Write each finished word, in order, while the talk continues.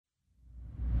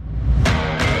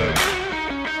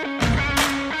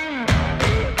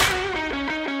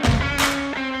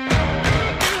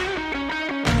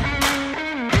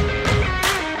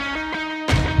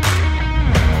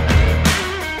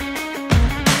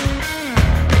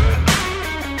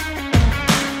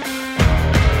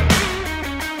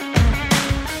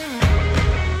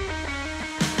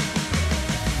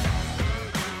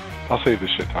save this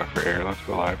shit talk for air. Let's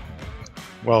go live.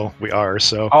 Well, we are,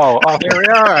 so. Oh, Here we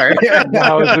are.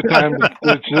 now is the time for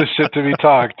this shit to be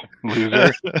talked,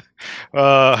 loser.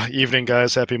 Evening,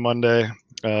 guys. Happy Monday.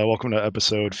 Welcome to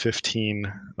episode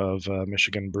 15 of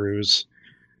Michigan Brews.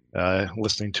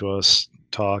 Listening to us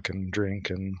talk and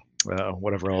drink and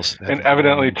whatever else. And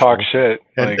evidently talk shit.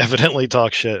 And evidently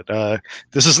talk shit.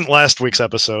 This isn't last week's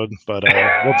episode, but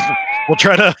we'll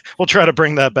try to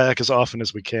bring that back as often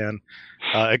as we can.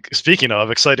 Speaking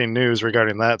of exciting news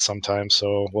regarding that sometime,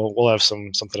 so we'll have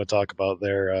something to talk about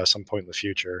there some point in the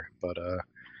future. But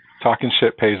talking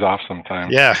shit pays off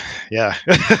sometimes. Yeah.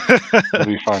 It'll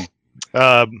be fun.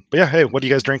 But yeah, hey, what are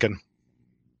you guys drinking?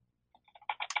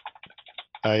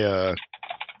 I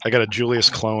got a Julius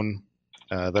clone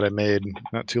that I made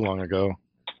not too long ago.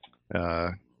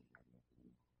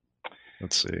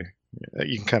 Let's see.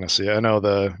 You can kind of see. I know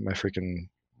my freaking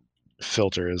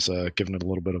filter is giving it a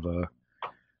little bit of a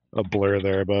blur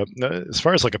there, but as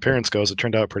far as like appearance goes, it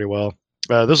turned out pretty well.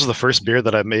 This was the first beer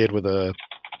that I made with a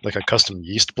custom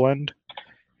yeast blend.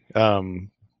 Your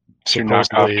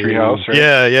knockoff Treehouse,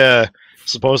 right? Yeah.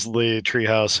 Supposedly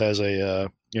Treehouse has a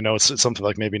it's something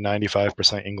like maybe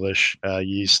 95% English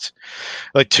yeast,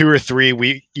 like 2 or 3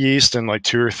 wheat yeast, and like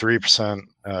 2 or 3%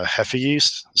 Hefe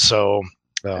yeast. So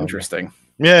Interesting.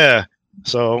 Yeah.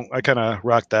 So I kind of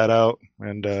rocked that out,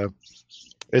 and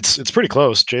it's pretty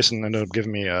close. Jason ended up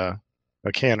giving me a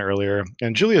can earlier,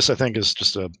 and Julius I think is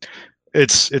just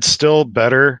it's still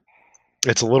better.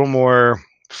 It's a little more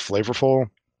flavorful.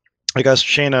 I guess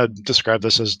Shayna described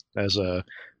this as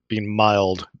being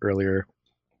mild earlier,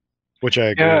 which I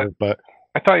agree with, but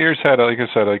I thought yours had, like I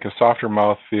said, like a softer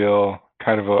mouthfeel,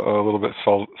 kind of a little bit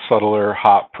subtler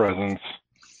hop presence.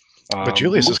 But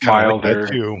Julius is kind of like that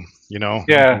too, you know?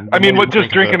 Yeah, I mean,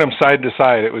 just drinking them side to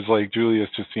side, it was like Julius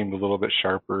just seemed a little bit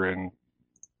sharper and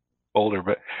bolder,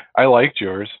 but I liked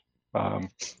yours. Yeah.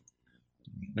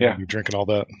 You're drinking all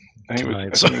that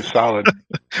tonight, I think it was solid.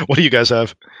 What do you guys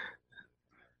have?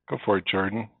 Go for it,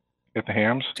 Jordan. Get the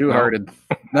hams? Two-hearted.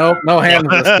 No hams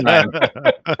this time.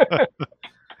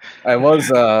 I was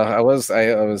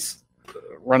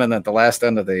running at the last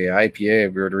end of the IPA I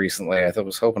brewed recently. I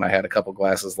was hoping I had a couple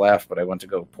glasses left, but I went to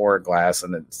go pour a glass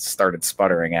and it started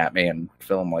sputtering at me and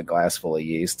filling my glass full of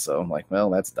yeast. So I'm like, well,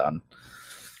 that's done.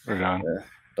 We're done.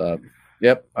 But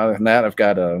yep. Other than that, I've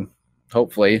got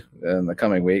hopefully in the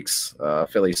coming weeks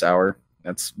Philly sour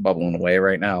that's bubbling away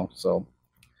right now. So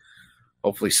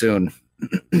hopefully soon.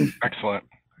 Excellent.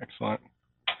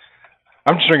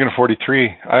 I'm just drinking a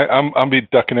 43. I'll be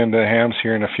ducking into hams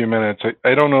here in a few minutes.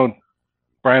 I don't know,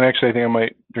 Brian. Actually, I think I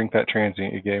might drink that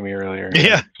transient you gave me earlier.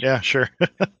 Yeah, sure.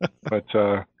 But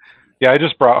I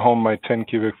just brought home my 10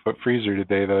 cubic foot freezer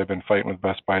today that I've been fighting with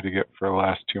Best Buy to get for the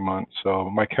last 2 months. So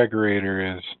my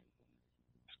kegerator is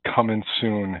coming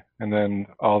soon, and then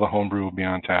all the homebrew will be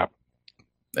on tap.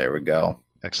 There we go.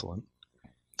 Excellent.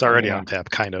 It's already on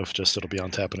tap, kind of. Just it'll be on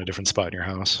tap in a different spot in your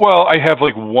house. Well, I have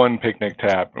like one picnic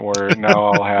tap, where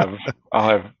now I'll have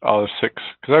 6,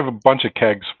 because I have a bunch of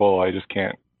kegs full. I just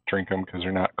can't drink them because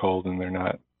they're not cold and they're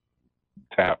not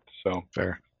tapped. So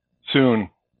fair.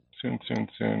 Soon.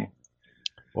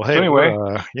 Well, hey, so anyway,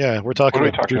 we're talking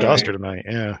about Drew Doster tonight.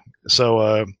 Yeah.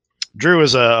 So Drew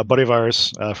is a buddy of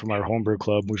ours from our homebrew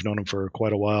club. We've known him for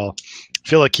quite a while. I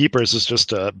feel like Keepers is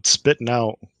just spitting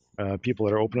out people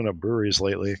that are opening up breweries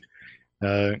lately.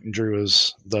 Drew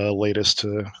is the latest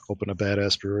to open a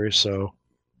badass brewery, so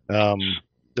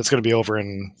it's going to be over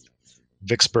in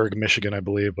Vicksburg, Michigan, I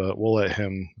believe, but we'll let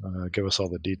him give us all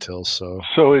the details. So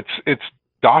it's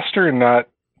Doster and not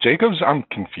Jacobs. I'm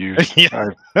confused.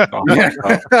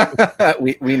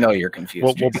 We know you're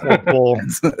confused.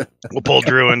 We'll pull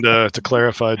Drew in to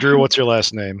clarify. Drew, what's your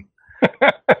last name?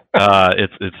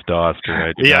 It's Doster.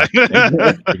 Right? Yeah.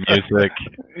 Music.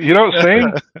 You don't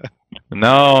sing?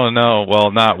 No.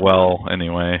 Well, not well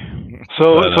anyway.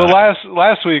 So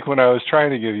last week when I was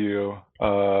trying to give you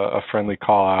a friendly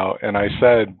call out, and I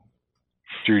said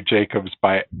Drew Jacobs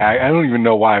I don't even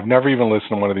know why. I've never even listened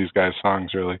to one of these guys'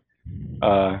 songs really.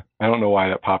 I don't know why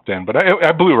that popped in, but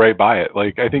I blew right by it.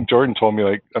 Like I think Jordan told me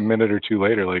like a minute or two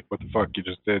later, like, what the fuck you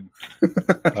just did.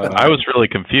 I was really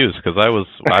confused because I was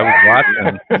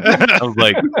watching. I was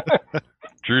like,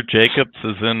 Drew Jacobs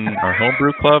is in our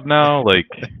homebrew club now. Like,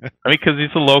 I mean, because he's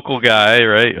a local guy,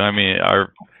 right? I mean,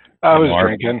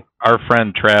 drinking. Our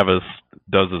friend Travis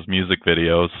does his music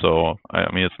videos, so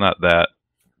I mean, it's not that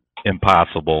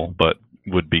impossible, but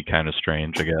would be kind of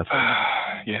strange, I guess.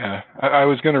 Yeah, I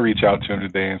was going to reach out to him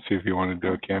today and see if he wanted to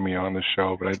do a cameo on the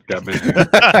show, but I got busy.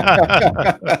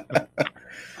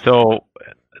 So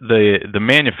the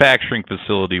manufacturing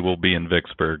facility will be in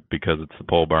Vicksburg because it's the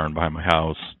pole barn behind my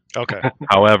house. Okay.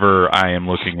 However, I am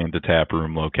looking into tap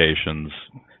room locations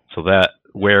so that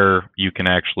where you can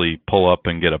actually pull up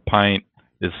and get a pint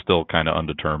is still kind of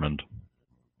undetermined.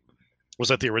 Was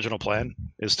that the original plan?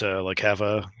 Is to like have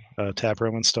a tap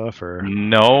room and stuff, or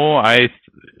No, I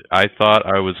thought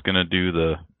I was going to do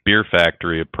the beer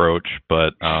factory approach,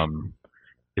 but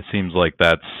it seems like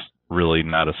that's really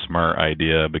not a smart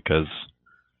idea because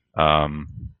I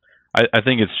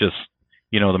think it's just,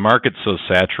 the market's so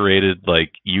saturated,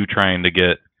 like you trying to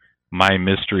get my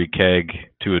mystery keg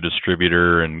to a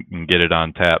distributor and get it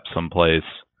on tap someplace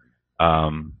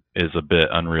is a bit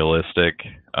unrealistic.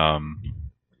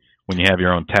 When you have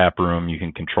your own tap room, you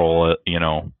can control it,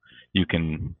 you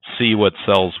can see what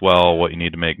sells well, what you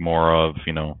need to make more of,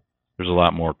 there's a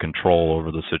lot more control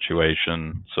over the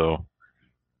situation. So,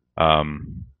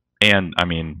 and I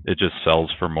mean, it just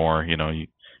sells for more, you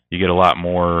get a lot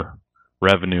more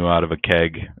revenue out of a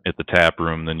keg at the tap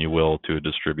room than you will to a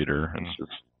distributor. It's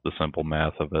just the simple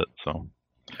math of it. So,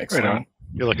 Excellent. Right on.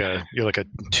 you're like a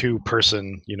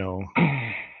 2-person,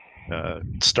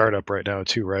 startup right now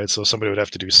too, right? So somebody would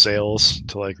have to do sales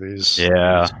to like these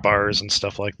bars and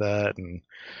stuff like that, and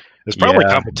there's probably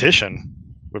competition,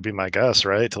 would be my guess,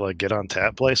 right? To like get on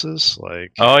tap places,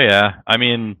 like. Oh yeah, I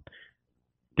mean,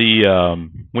 the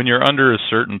when you're under a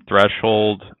certain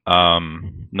threshold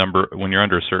when you're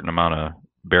under a certain amount of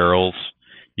barrels,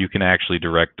 you can actually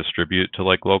direct distribute to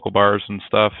like local bars and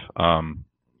stuff.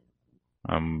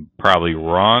 I'm probably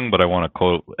wrong, but I want to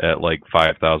quote at like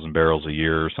 5,000 barrels a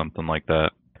year or something like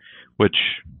that, which,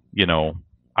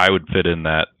 I would fit in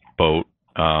that boat.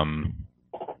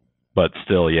 But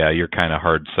still, yeah, you're kind of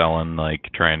hard selling,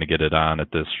 like trying to get it on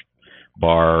at this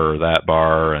bar or that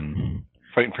bar and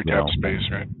Fighting for tap space,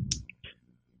 right?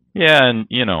 Yeah, and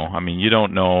I mean, you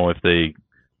don't know if they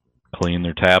clean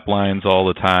their tap lines all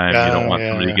the time. You don't want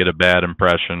somebody to get a bad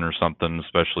impression or something,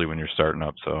 especially when you're starting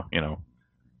up. So,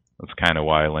 that's kind of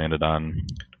why I landed on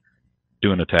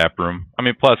doing a tap room. I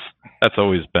mean, plus that's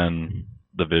always been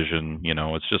the vision.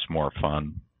 It's just more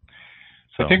fun.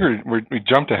 So. I think we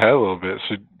jumped ahead a little bit.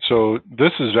 So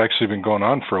this has actually been going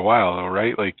on for a while, though,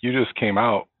 right? Like you just came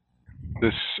out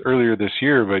earlier this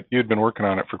year, but you'd been working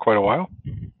on it for quite a while.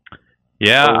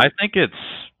 Yeah, I think it's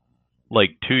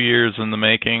like 2 years in the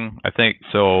making. I think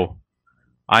so.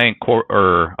 I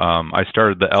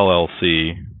started the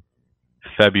LLC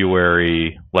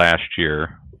February last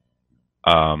year.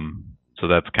 So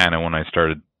that's kind of when I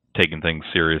started taking things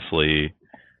seriously,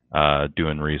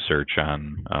 doing research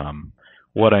on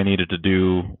what I needed to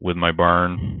do with my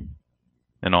barn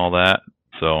and all that.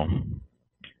 So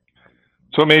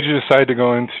what made you decide to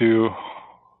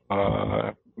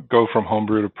go from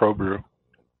homebrew to pro brew?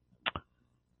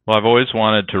 Well, I've always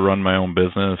wanted to run my own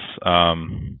business.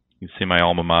 You see my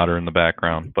alma mater in the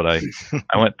background, but I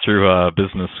went through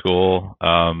business school.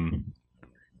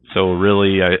 So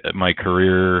really, my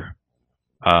career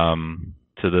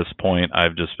to this point,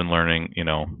 I've just been learning,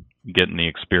 getting the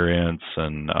experience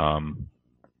and,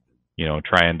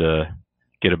 trying to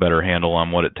get a better handle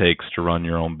on what it takes to run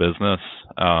your own business.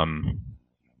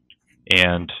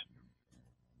 And,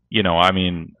 I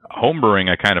mean, homebrewing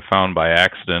I kind of found by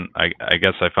accident. I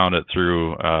guess I found it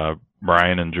through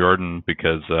Brian and Jordan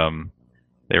because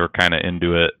they were kind of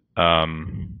into it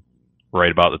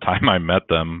right about the time I met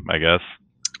them, I guess.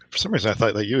 For some reason, I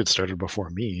thought that you had started before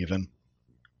me, even.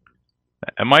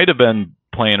 I might have been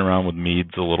playing around with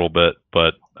meads a little bit,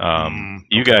 but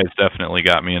you guys definitely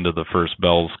got me into the first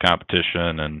Bell's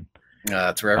competition, and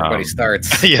that's where everybody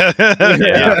starts. Yeah.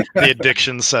 The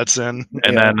addiction sets in.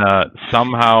 And then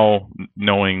somehow,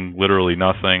 knowing literally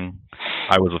nothing,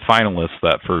 I was a finalist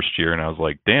that first year, and I was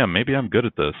like, "Damn, maybe I'm good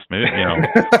at this." Maybe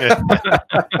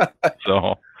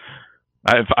So,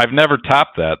 I've never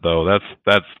topped that though.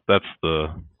 That's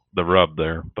the rub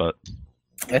there, but.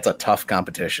 It's a tough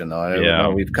competition, though. I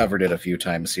know we've covered it a few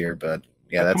times here, but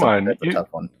yeah, that's a tough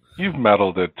one. You've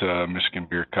medaled at Michigan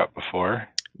Beer Cup before.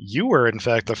 You were, in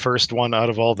fact, the first one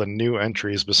out of all the new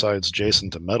entries besides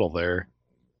Jason to medal there.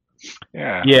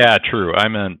 Yeah. Yeah, true. I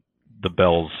meant the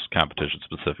Bell's competition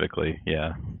specifically.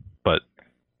 Yeah, but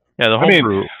yeah, the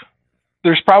homebrew.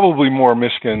 There's probably more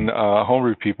Michigan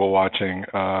homebrew people watching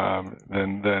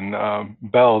than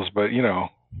Bell's, but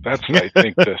that's, I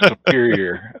think, the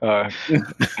superior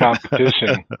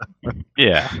competition.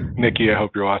 Yeah. Nikki, I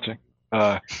hope you're watching.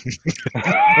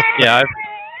 Yeah,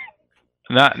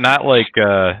 not like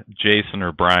Jason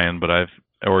or Brian, but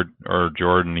or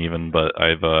Jordan even, but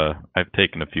I've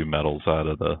taken a few medals out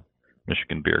of the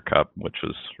Michigan Beer Cup, which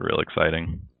was real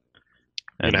exciting.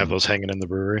 And have those hanging in the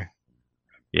brewery.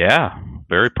 Yeah,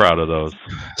 very proud of those.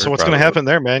 So what's going to happen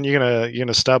there, man? You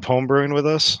gonna stop homebrewing with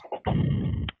us?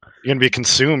 You're gonna be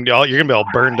consumed. You're gonna be all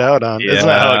burned out on. Yeah. Isn't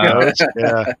that how it goes?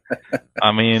 Yeah.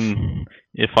 I mean,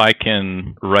 if I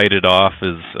can write it off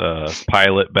as a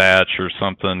pilot batch or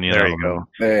something, There you go.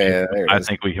 There it I is.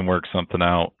 think we can work something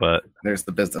out. But There's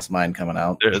the business mind coming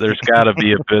out. there's got to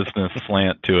be a business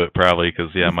slant to it, probably,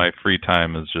 because my free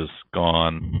time is just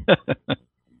gone.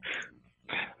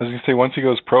 I was gonna say, once he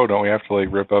goes pro, don't we have to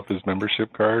like rip up his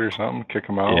membership card or something, kick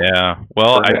him out? Yeah.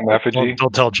 Well, Burn it in effigy?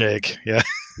 Don't tell Jake. Yeah.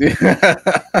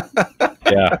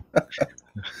 yeah.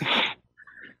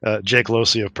 Jake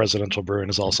Losey of Presidential Brewing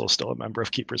is also still a member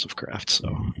of Keepers of Craft.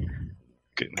 So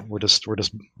we're just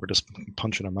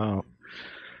punching him out.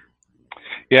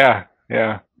 Yeah.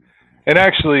 And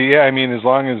actually, yeah, I mean, as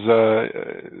long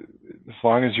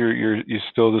as you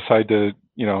still decide to,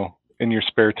 in your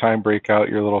spare time, break out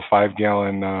your little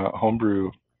 5-gallon homebrew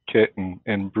kit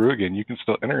and brew again, you can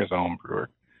still enter as a home brewer.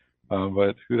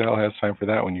 But who the hell has time for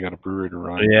that when you got a brewery to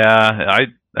run? Yeah,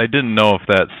 I didn't know if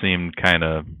that seemed kind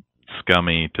of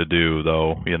scummy to do,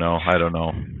 though. I don't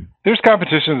know. There's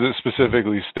competitions that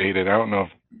specifically stated. I don't know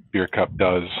if Beer Cup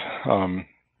does,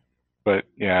 but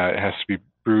yeah, it has to be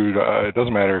brewed. It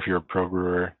doesn't matter if you're a pro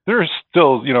brewer. There's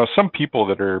still, some people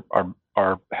that are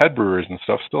head brewers and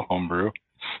stuff still homebrew.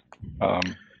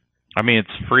 I mean,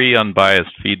 it's free,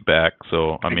 unbiased feedback,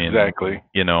 so I mean, exactly.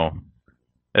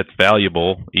 It's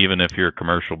valuable even if you're a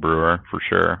commercial brewer, for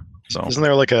sure. So isn't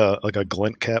there like a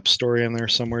Glint Cap story in there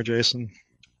somewhere, Jason?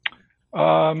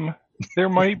 There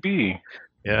might be.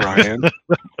 Yeah, Brian.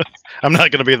 I'm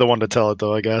not going to be the one to tell it,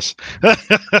 though, I guess.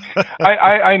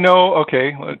 I know.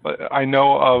 Okay, I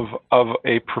know of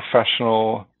a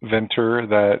professional venter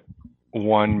that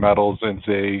won medals as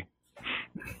a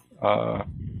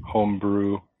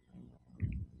homebrew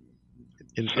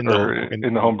in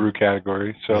the homebrew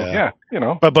category. So yeah,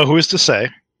 But who's to say?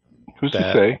 Who's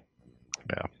to say?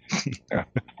 Yeah.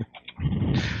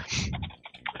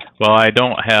 Well, I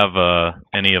don't have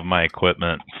any of my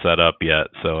equipment set up yet,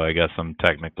 so I guess I'm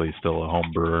technically still a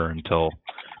home brewer until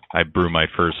I brew my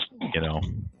first,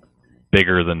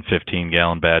 bigger than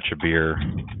 15-gallon batch of beer.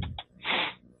 That's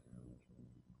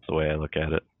the way I look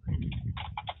at it.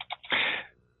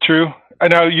 True. I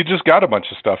know you just got a bunch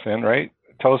of stuff in, right?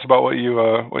 Tell us about what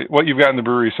you've got in the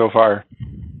brewery so far.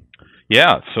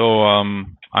 Yeah, so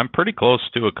I'm pretty close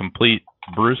to a complete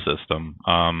brew system.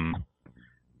 I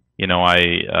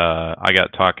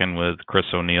got talking with Chris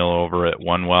O'Neill over at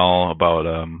One Well about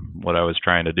what I was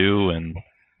trying to do, and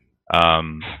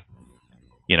kind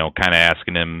of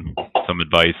asking him some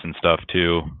advice and stuff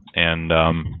too. And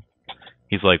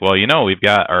he's like, well, we've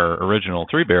got our original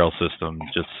 3-barrel system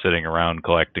just sitting around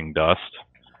collecting dust.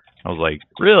 I was like,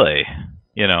 really?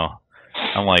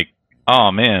 I'm like,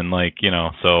 oh man,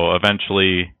 so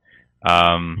eventually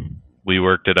we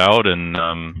worked it out, and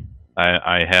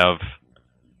I have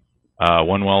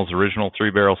One Well's original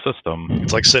 3-barrel system.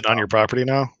 It's like sitting on your property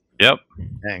now? Yep.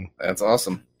 Dang. That's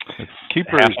awesome.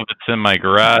 Keepers, half of it's in my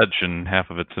garage and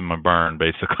half of it's in my barn,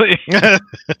 basically.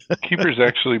 Keepers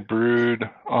actually brewed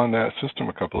on that system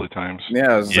a couple of times.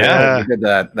 Yeah, we did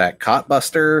that Cot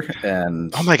Buster,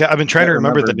 and oh my god, I've been trying to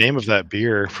remember the name of that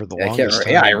beer for the longest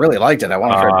time. Yeah, I really liked it. I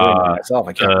want to try doing it myself.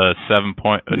 I can't. 7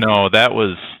 point. No, that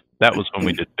was when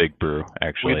we did Big Brew.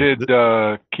 Actually, we did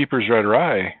Keepers Red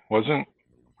Rye, wasn't?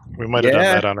 We might have done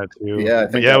that on it too. Yeah,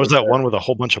 it was that one with a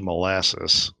whole bunch of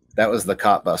molasses. That was the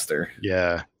Cot Buster.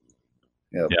 Yeah.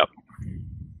 Yep.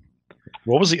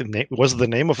 What was the name? Was the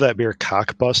name of that beer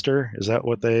Cockbuster? Is that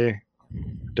what they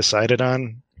decided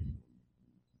on?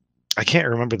 I can't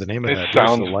remember the name of that beer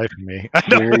for the life of me.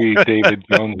 Very David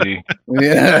Jonesy.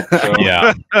 Yeah. So.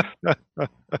 Yeah.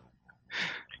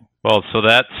 Well, so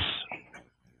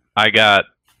I got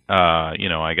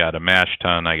I got a mash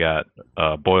tun, I got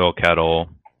a boil kettle,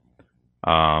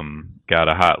 got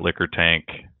a hot liquor tank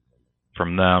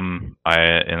from them,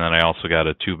 and then I also got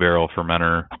a 2-barrel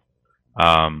fermenter,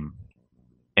 and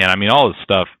I mean all this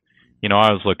stuff.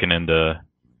 I was looking into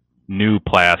new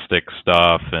plastic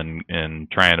stuff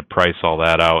and trying to price all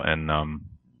that out, and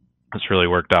it's really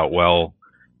worked out well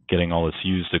getting all this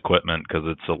used equipment, because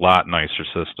it's a lot nicer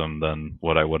system than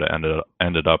what I would have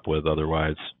ended up with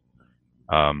otherwise.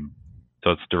 So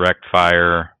it's direct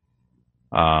fire.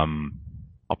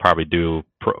 I'll probably do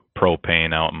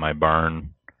propane out in my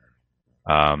barn.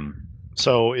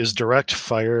 So is direct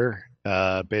fire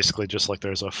basically just like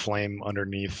there's a flame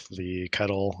underneath the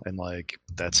kettle and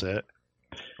that's it,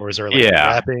 or is there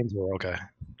wrappings? Or okay.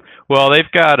 Well, they've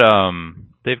got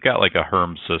like a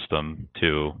Herm system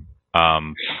too,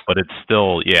 but it's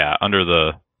still under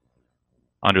the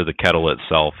under the kettle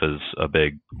itself is a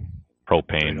big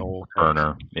propane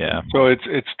burner. Yeah. So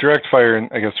it's direct fire, and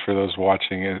I guess for those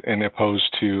watching, and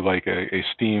opposed to like a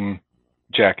steam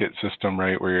jacket system,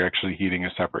 right, where you're actually heating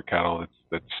a separate kettle.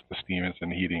 That's the steam is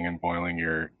in heating and boiling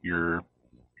your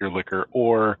liquor,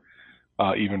 or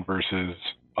even versus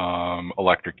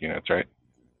electric units, right?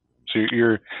 So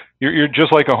you're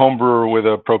just like a home brewer with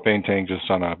a propane tank, just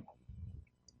on a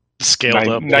scaled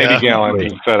up 90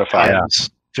 gallons instead of 5.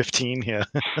 15. Yeah.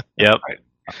 Yep.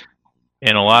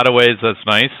 In a lot of ways, that's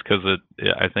nice because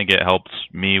I think it helps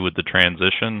me with the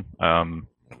transition. The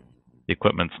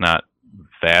equipment's not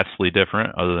vastly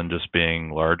different, other than just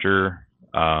being larger.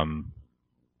 And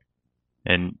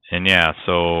yeah,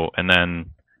 so and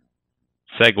then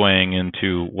segueing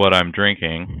into what I'm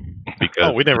drinking,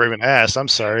 because we never even asked. I'm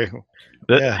sorry.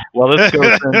 Well, this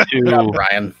goes into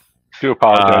Brian. Do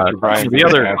apologize for Brian. The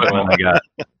other equipment I got.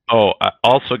 Oh, I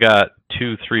also got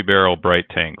 2 3-barrel bright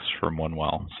tanks from One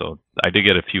Well, so I did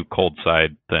get a few cold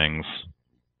side things.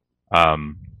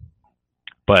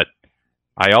 But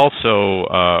I also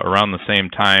around the same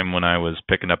time when I was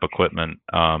picking up equipment,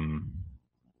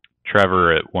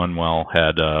 Trevor at One Well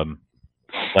had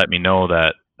let me know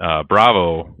that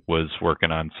Bravo was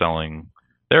working on selling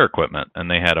their equipment, and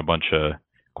they had a bunch of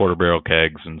quarter barrel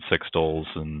kegs and sixtels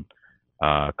and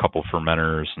a couple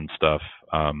fermenters and stuff.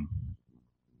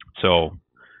 So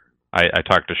I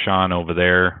talked to Sean over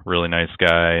there, really nice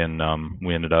guy, and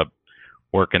we ended up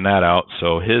working that out.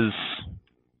 So his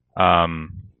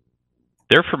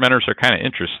their fermenters are kind of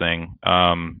interesting,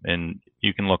 and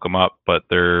you can look them up, but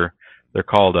they're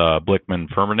called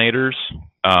Blickman fermentators,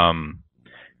 and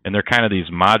they're kind of these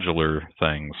modular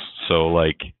things. So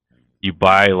like you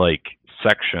buy like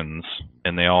sections,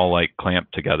 and they all like clamp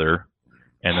together,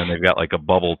 and then they've got like a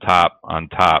bubble top on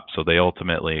top, so they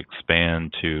ultimately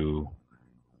expand to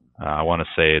I want to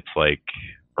say it's like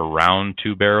around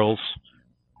 2 barrels.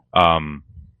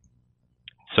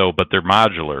 So, but they're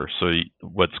modular. So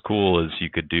what's cool is you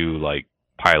could do like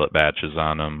pilot batches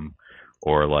on them,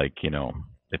 or like, you know,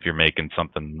 if you're making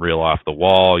something real off the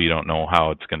wall, you don't know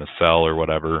how it's going to sell or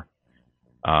whatever.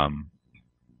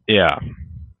 Yeah.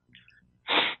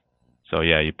 So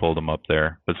yeah, you pulled them up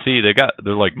there. But see,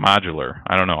 they're like modular.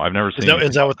 I don't know. I've never seen.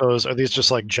 Is that what those are? These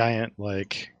just like giant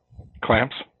like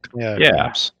clamps? Yeah. Yeah.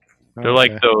 Clamps. They're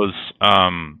like those.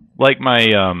 Like my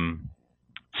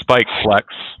Spike Flex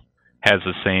has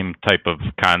the same type of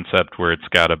concept where it's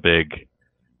got a big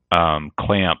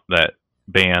clamp, that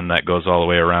band that goes all the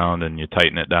way around, and you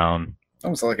tighten it down.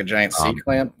 Almost like a giant C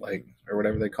clamp, like, or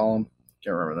whatever they call them.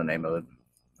 Can't remember the name of it.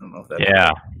 I don't know if that.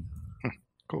 Yeah.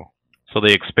 Cool. So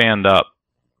they expand up,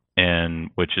 and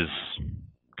which is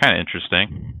kind of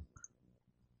interesting.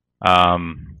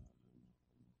 And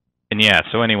yeah,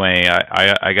 so anyway,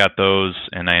 I got those,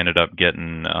 and I ended up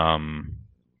getting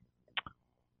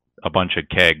a bunch of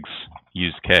kegs,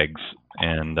 used kegs,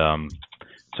 and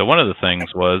so one of the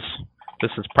things was,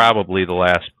 this is probably the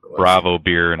last Bravo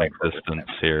beer in existence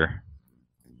here.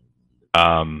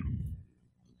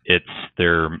 It's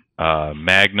their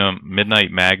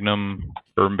Midnight Magnum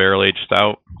Bourbon Barrel Aged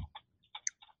Stout.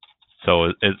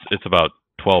 So it's about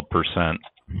 12%, and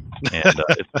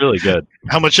it's really good.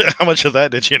 How much of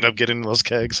that did you end up getting in those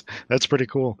kegs? That's pretty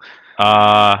cool.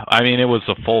 I mean, it was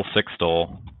a full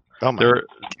 6-stole. Oh my God.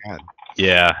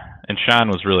 Yeah, and Sean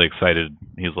was really excited.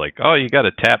 He's like, "Oh, you got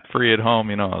a tap free at home?"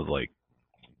 You know, I was like,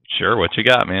 "Sure, what you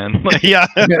got, man?" Like, yeah,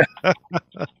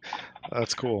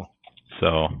 that's cool.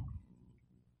 So,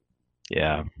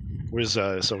 yeah.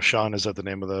 So Sean, is that the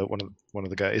name of one of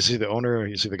the guys? Is he the owner? Or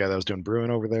is he the guy that was doing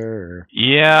brewing over there? Or?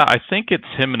 Yeah, I think it's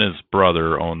him and his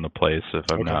brother own the place, if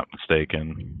I'm not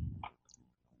mistaken.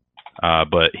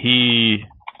 But he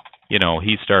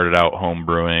started out home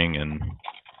brewing and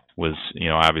was,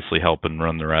 obviously helping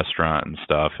run the restaurant and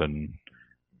stuff, and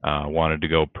wanted to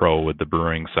go pro with the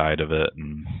brewing side of it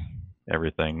and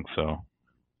everything. So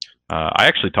I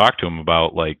actually talked to him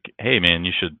about, like, hey man,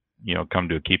 you should come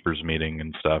to a keepers meeting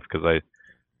and stuff, because I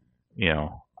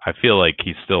feel like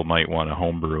he still might want to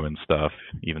homebrew and stuff,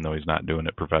 even though he's not doing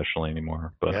it professionally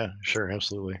anymore. But yeah, sure,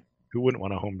 absolutely. Who wouldn't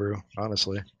want to homebrew,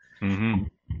 honestly? Mm-hmm.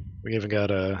 We even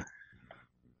got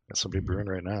somebody brewing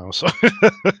right now. So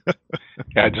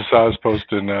yeah, I just saw his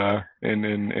post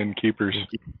in Keepers.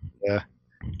 Yeah.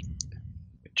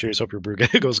 Cheers. Hope your brew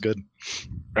goes good.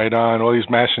 Right on. Well, he's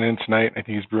mashing in tonight. I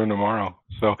think he's brewing tomorrow.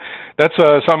 So that's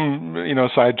some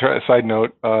side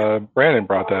note. Brandon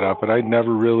brought that up, but I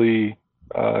never really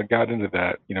got into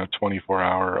that.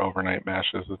 24-hour overnight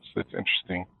mashes. It's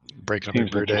interesting. Breaking up your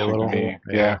brew day a little.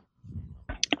 Yeah.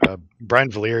 Brian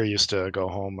Valier used to go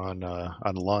home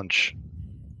on lunch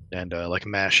and like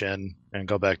mash in and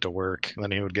go back to work. And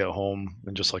then he would get home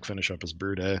and just like finish up his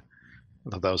brew day. I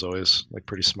thought that was always like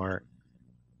pretty smart.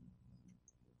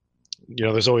 You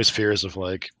know, there's always fears of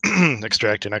like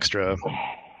extracting extra,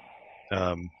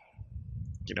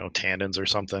 you know, tannins or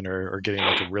something, or getting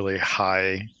like a really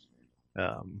high,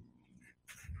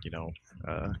 you know,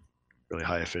 really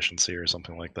high efficiency or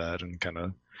something like that, and kind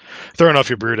of throwing off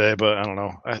your brew day. But I don't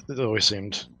know. It always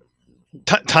seemed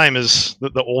time is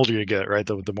the older you get, right?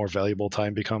 The more valuable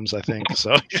time becomes, I think.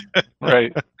 So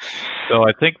Right. So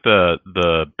I think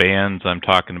the bands I'm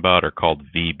talking about are called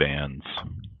V bands.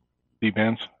 V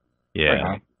bands. Yeah,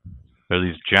 Right. they're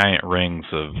these giant rings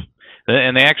of,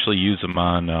 and they actually use them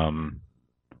on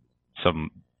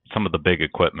some of the big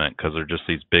equipment because they're just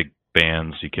these big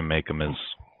bands. You can make them as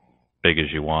big as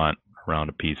you want around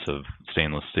a piece of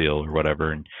stainless steel or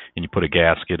whatever, and you put a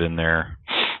gasket in there,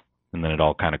 and then it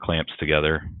all kind of clamps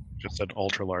together. just an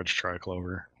ultra large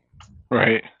triclover.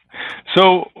 Right.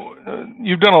 So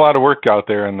you've done a lot of work out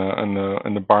there in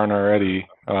the barn already.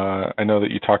 I know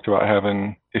that you talked about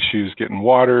having issues getting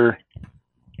water,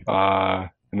 and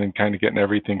then kind of getting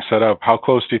everything set up. How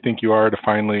close do you think you are to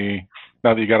finally,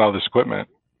 now that you got all this equipment,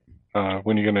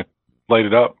 when you're going to light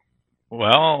it up?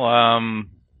 Well,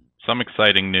 some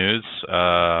exciting news.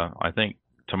 I think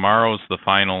tomorrow's the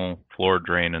final floor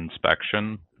drain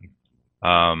inspection.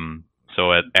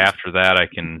 So after that, I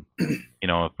can, you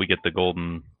know, if we get the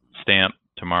golden stamp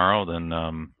tomorrow,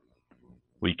 then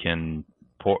we can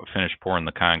finish pouring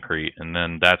the concrete, and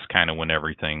then that's kind of when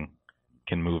everything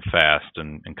can move fast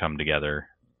and come together.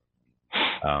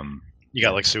 You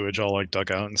got like sewage all like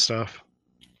dug out and stuff?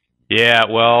 Yeah,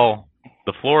 well,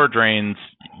 the floor drains,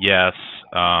 yes,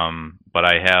 but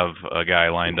I have a guy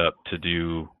lined up to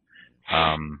do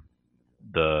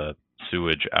the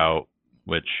sewage out,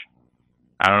 which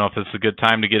I don't know if it's a good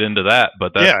time to get into that,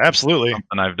 but that's absolutely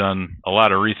something I've done a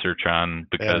lot of research on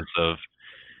because of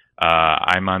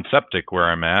I'm on septic where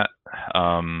I'm at,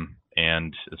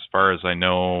 and as far as I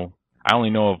know, I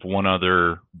only know of one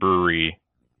other brewery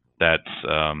that's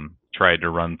tried to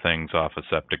run things off a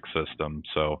septic system.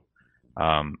 So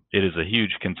it is a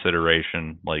huge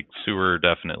consideration. Like sewer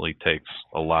definitely takes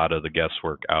a lot of the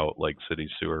guesswork out, like city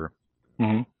sewer.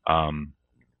 Mm-hmm.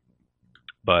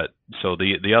 But so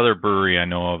the other brewery I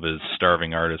know of is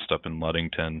Starving Artist up in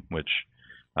Ludington, which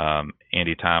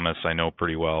Andy Thomas I know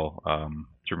pretty well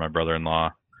through my brother-in-law,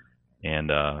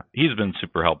 and he's been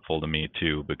super helpful to me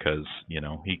too because you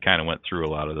know he kind of went through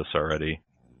a lot of this already.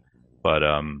 But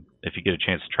if you get a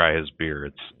chance to try his beer,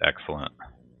 it's excellent.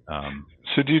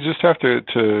 So do you just have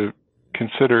to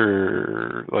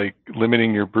consider like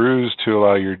limiting your brews to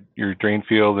allow your drain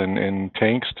field and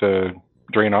tanks to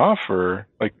drain off, or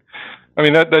like? I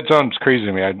mean, that sounds crazy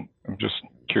to me. I'm just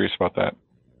curious about that.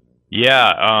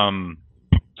 Yeah,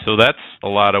 so that's a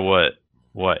lot of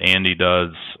what Andy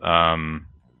does.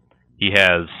 He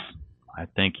has, I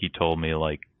think he told me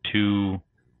like 2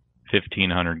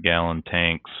 1,500-gallon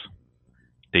tanks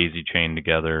daisy chained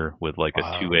together with like a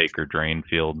 2-acre drain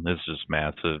field. This is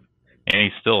massive, and he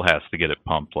still has to get it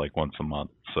pumped like once a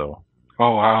month. So.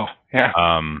 Oh wow! Yeah.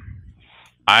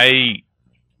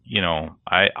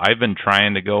 I've been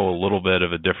trying to go a little bit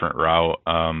of a different route.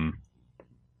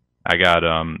 I got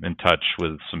in touch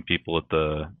with some people at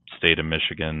the state of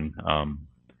Michigan.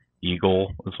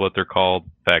 Eagle is what they're called.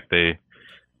 In fact,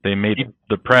 they made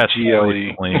the press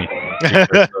recently.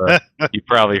 You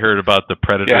probably heard about the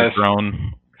Predator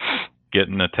drone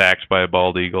getting attacked by a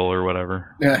bald eagle or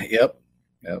whatever. Yeah. Yep.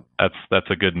 That's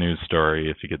a good news story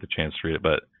if you get the chance to read it.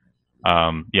 But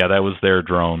that was their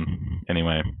drone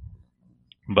anyway.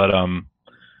 But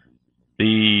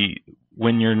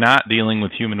when you're not dealing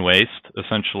with human waste,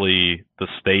 essentially the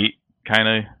state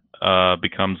kind of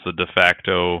becomes the de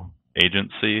facto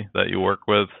agency that you work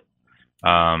with.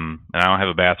 And I don't have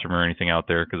a bathroom or anything out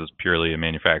there because it's purely a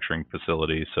manufacturing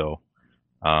facility, so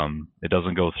it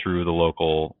doesn't go through the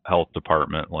local health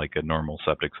department like a normal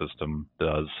septic system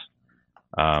does.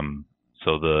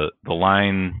 So the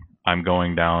line I'm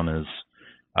going down is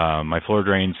my floor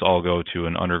drains all go to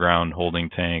an underground holding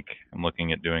tank. I'm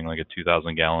looking at doing like a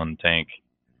 2,000-gallon tank.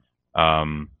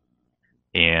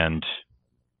 And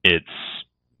it's,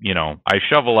 I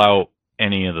shovel out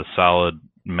any of the solid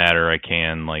matter I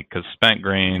can, like, because spent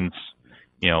grains,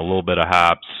 a little bit of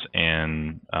hops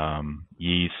and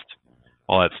yeast,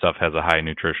 all that stuff has a high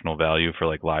nutritional value for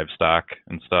like livestock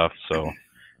and stuff. So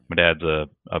my dad's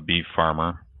a beef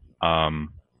farmer.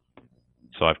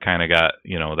 So I've kind of got,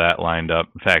 that lined up.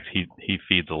 In fact, he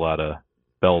feeds a lot of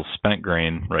Bell's spent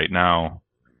grain right now,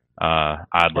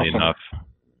 oddly enough.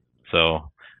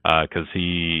 So, because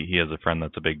he has a friend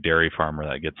that's a big dairy farmer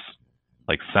that gets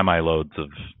like semi-loads of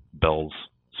Bell's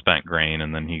spent grain,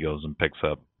 and then he goes and picks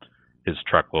up his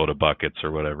truckload of buckets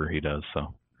or whatever he does.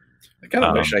 So I kind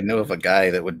of wish I knew of a guy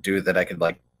that would do that. I could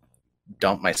like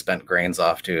dump my spent grains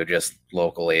off to just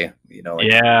locally,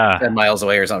 like 10 miles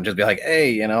away or something. Just be like,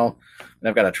 hey, and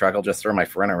I've got a truck. I'll just throw my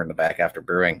Foreigner in the back after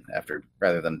brewing,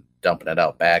 rather than dumping it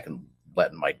out back and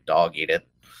letting my dog eat it.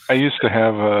 I used to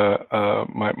have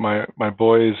my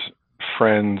boy's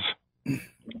friend's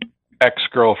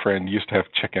ex-girlfriend used to have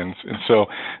chickens, and so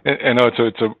I know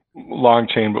it's a long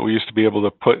chain, but we used to be able to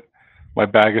put my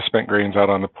bag of spent grains out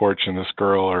on the porch, and this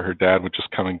girl or her dad would just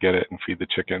come and get it and feed the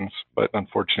chickens. But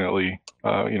unfortunately,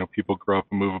 people grow up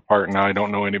and move apart, and now I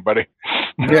don't know anybody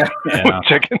with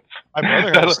chickens.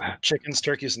 My brother has chickens,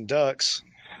 turkeys, and ducks.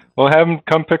 Well, have him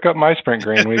come pick up my spent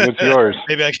grain. What's yours?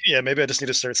 Maybe I just need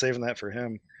to start saving that for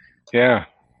him. Yeah,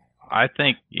 I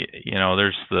think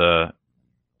there's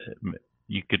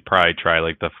you could probably try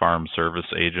like the farm service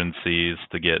agencies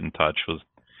to get in touch with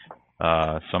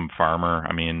some farmer.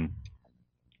 I mean,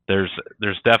 there's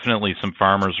definitely some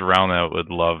farmers around that would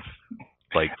love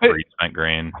like free spent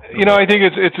grain. I think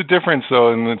it's a difference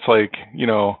though, and it's like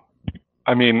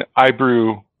I mean, I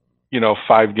brew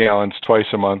 5 gallons twice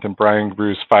a month, and Brian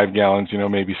brews 5 gallons,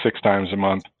 maybe 6 times a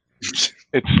month.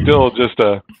 It's still just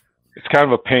it's kind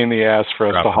of a pain in the ass for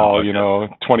us to haul,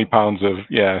 20 pounds of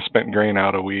spent grain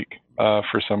out a week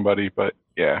for somebody, but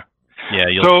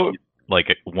you'll like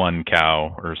 1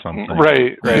 cow or something.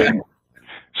 Right.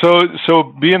 So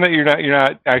being that you're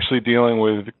not actually dealing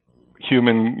with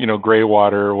human, gray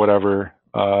water or whatever,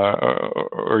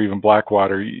 or even black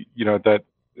water, that.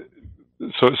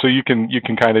 So you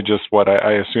can kind of just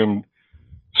I assume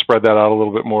spread that out a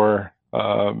little bit more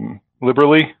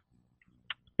liberally.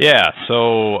 Yeah.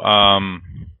 So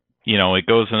it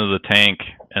goes into the tank,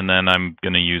 and then I'm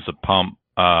going to use a pump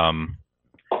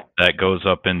that goes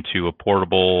up into a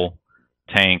portable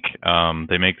tank.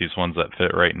 They make these ones that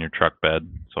fit right in your truck bed.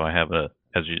 So I have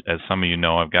as some of you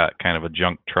know, I've got kind of a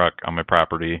junk truck on my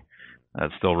property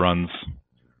that still runs.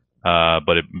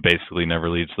 But it basically never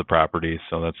leaves the property,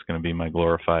 so that's going to be my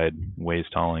glorified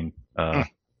waste hauling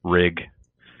rig.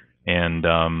 And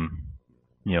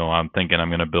I'm thinking I'm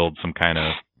going to build some kind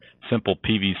of simple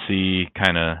PVC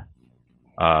kind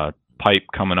of pipe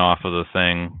coming off of the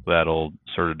thing that'll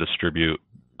sort of distribute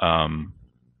the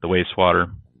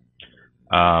wastewater.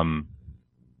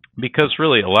 Because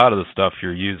really, a lot of the stuff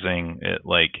you're using,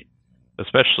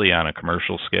 especially on a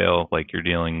commercial scale, like you're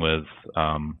dealing with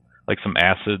like some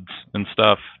acids and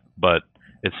stuff, but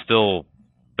it's still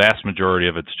vast majority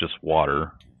of it's just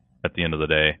water at the end of the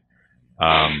day.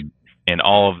 And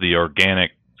all of the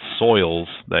organic soils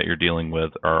that you're dealing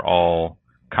with are all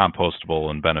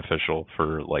compostable and beneficial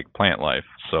for like plant life.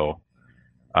 So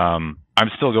I'm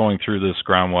still going through this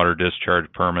groundwater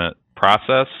discharge permit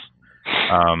process.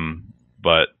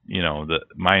 But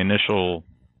my initial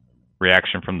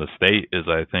reaction from the state is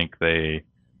I think they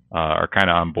are kind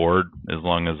of on board as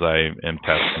long as I am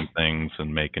testing things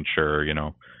and making sure,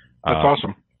 That's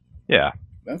awesome. Yeah.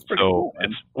 That's pretty cool.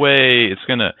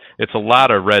 It's a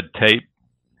lot of red tape,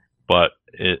 but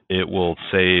it will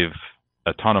save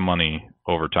a ton of money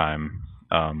over time.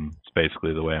 It's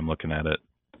basically the way I'm looking at it.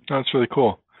 That's really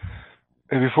cool.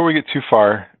 And before we get too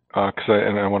far, I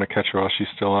want to catch her while she's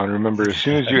still on. Remember, as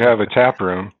soon as you have a tap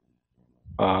room,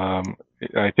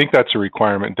 I think that's a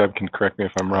requirement. Deb can correct me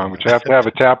if I'm wrong, but you have to have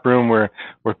a tap room where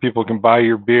people can buy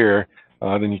your beer.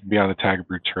 Then you can be on the Tag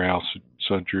Brew Trail.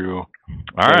 So Drew, all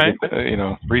right,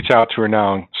 reach out to her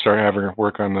now and start having her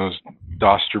work on those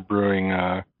Doster Brewing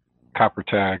copper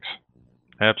tags.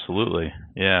 Absolutely,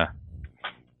 yeah.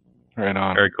 Right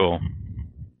on. Very cool.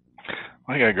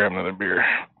 I gotta grab another beer.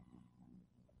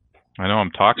 I know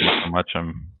I'm talking so much.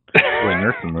 I'm really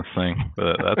nursing this thing,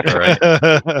 but that's all right.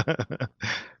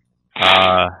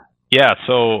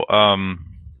 So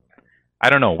I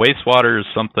don't know. Wastewater is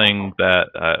something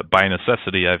that by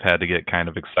necessity I've had to get kind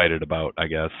of excited about, I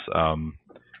guess.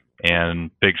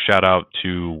 And big shout out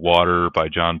to Water by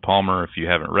John Palmer if you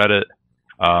haven't read it.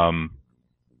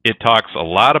 It talks a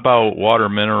lot about water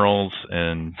minerals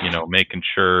and, making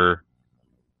sure,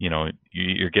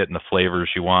 you're getting the flavors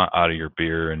you want out of your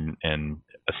beer and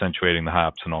accentuating the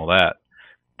hops and all that.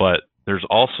 But there's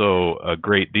also a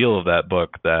great deal of that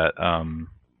book that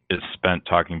is spent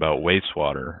talking about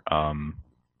wastewater,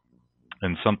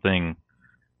 and something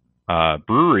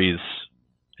breweries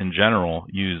in general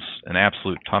use an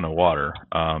absolute ton of water.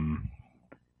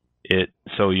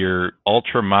 So your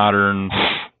ultra modern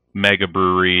mega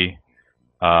brewery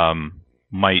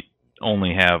might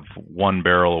only have 1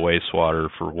 barrel of wastewater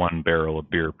for 1 barrel of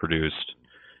beer produced,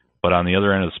 but on the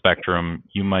other end of the spectrum,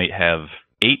 you might have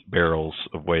 8 barrels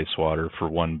of wastewater for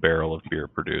 1 barrel of beer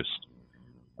produced.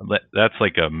 That's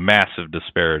like a massive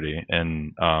disparity,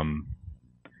 and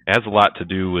it has a lot to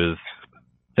do with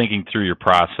thinking through your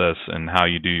process and how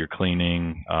you do your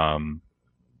cleaning,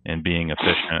 and being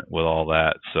efficient with all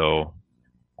that. So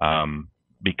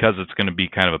because it's going to be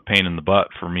kind of a pain in the butt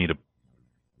for me to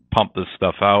pump this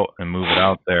stuff out and move it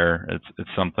out there, it's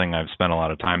something I've spent a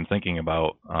lot of time thinking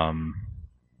about.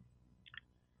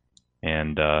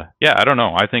 Yeah, I don't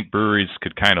know. I think breweries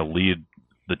could kind of lead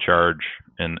the charge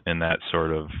in that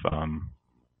sort of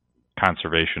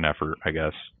conservation effort, I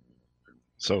guess.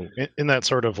 So in that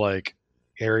sort of like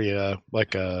area,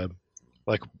 like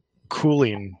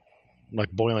cooling, like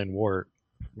boiling wort,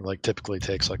 like typically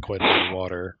takes like quite a bit of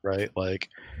water, right? Like,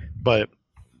 but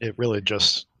it really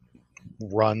just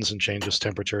runs and changes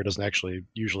temperature. It doesn't actually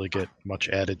usually get much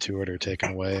added to it or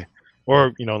taken away,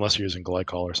 or unless you're using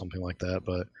glycol or something like that.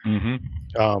 But are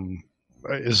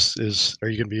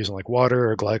you going to be using like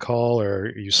water or glycol, or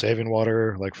are you saving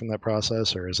water like from that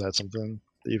process, or is that something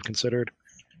that you've considered?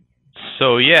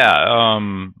 So yeah,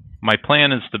 my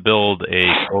plan is to build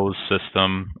a closed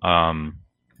system,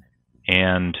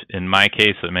 and in my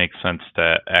case, it makes sense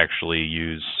to actually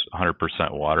use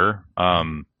 100% water.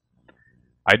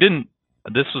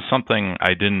 This was something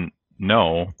I didn't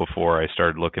know before I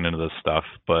started looking into this stuff,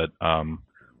 but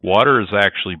water is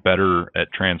actually better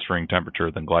at transferring temperature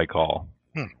than glycol,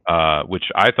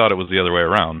 which I thought it was the other way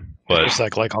around. But just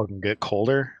like glycol can get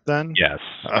colder then? Yes.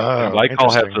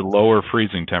 Glycol has a lower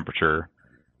freezing temperature,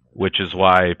 which is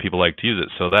why people like to use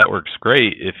it. So that works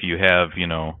great if you have,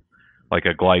 like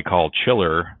a glycol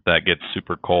chiller that gets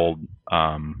super cold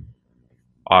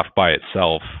off by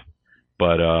itself.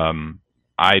 But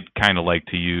I'd kind of like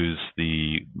to use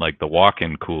the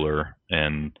walk-in cooler,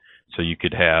 and so you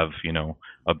could have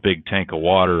a big tank of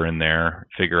water in there,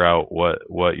 figure out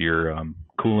what your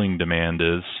cooling demand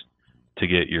is to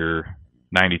get your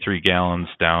 93 gallons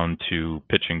down to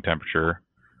pitching temperature,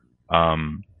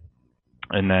 and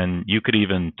then you could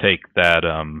even take that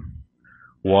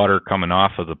water coming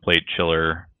off of the plate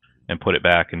chiller and put it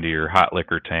back into your hot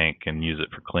liquor tank and use it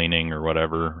for cleaning or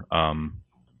whatever.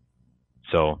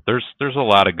 So there's a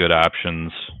lot of good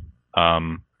options,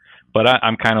 but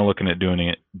I'm kind of looking at doing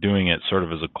it sort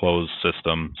of as a closed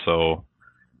system. So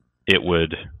it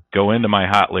would go into my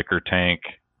hot liquor tank.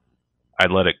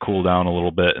 I'd let it cool down a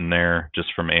little bit in there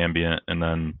just from ambient, and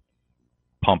then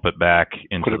pump it back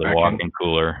into the walk-in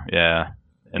cooler. Yeah,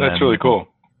 and that's really cool.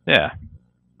 Yeah.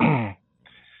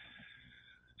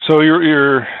 So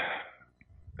you're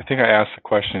I think I asked the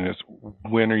question is,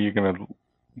 when are you going to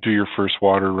do your first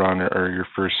water run or your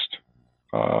first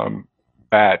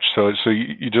batch? So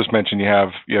you just mentioned you have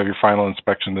your final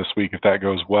inspection this week. If that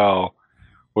goes well,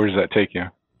 where does that take you?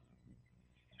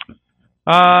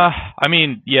 I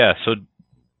mean, yeah. So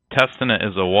testing it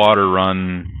as a water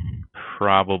run,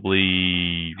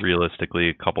 probably realistically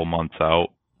a couple months out.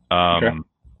 Okay.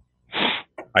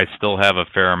 I still have a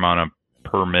fair amount of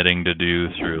permitting to do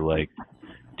through like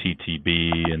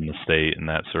TTB and the state and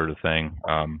that sort of thing.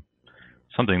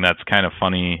 Something that's kind of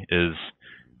funny is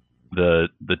the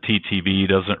TTB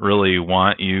doesn't really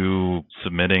want you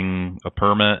submitting a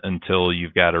permit until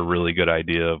you've got a really good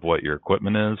idea of what your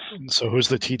equipment is. So who's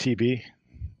the TTB?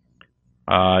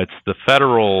 It's the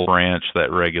federal branch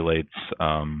that regulates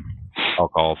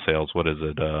alcohol sales. What is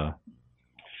it?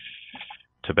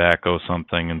 Tobacco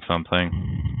something and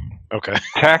something. Okay.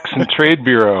 Tax and Trade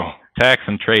Bureau. Tax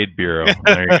and Trade Bureau.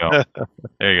 There you go.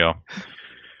 There you go.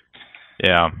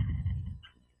 Yeah.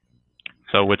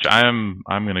 So, which I'm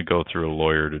going to go through a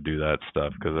lawyer to do that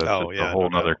stuff, because that's a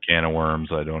whole other can of worms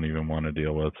I don't even want to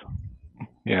deal with.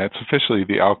 Yeah, it's officially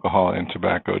the Alcohol and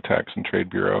Tobacco Tax and Trade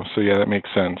Bureau. So yeah, that makes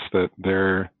sense that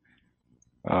they're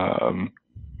going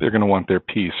to want their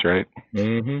piece, right?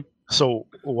 Mm-hmm. So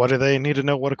what do they need to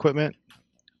know? What equipment,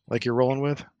 like you're rolling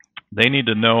with? They need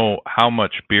to know how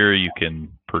much beer you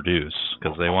can produce,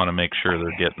 because they want to make sure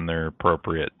they're getting their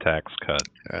appropriate tax cut.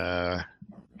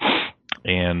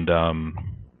 And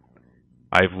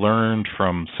I've learned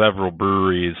from several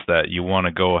breweries that you want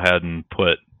to go ahead and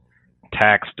put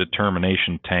tax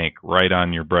determination tank right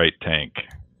on your bright tank,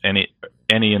 any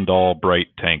and all bright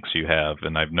tanks you have.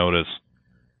 And I've noticed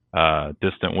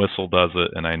Distant Whistle does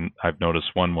it, and I've noticed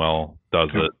One Well does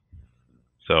it.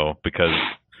 So because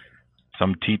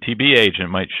some TTB agent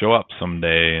might show up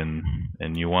someday,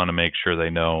 and you want to make sure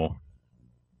they know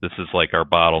this is like our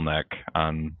bottleneck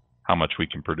on how much we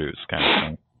can produce, kind of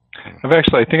thing.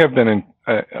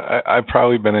 I've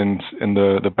probably been in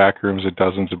the back rooms of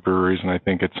dozens of breweries, and I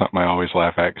think it's something I always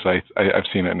laugh at, because I've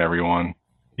seen it in every one.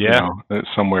 Yeah.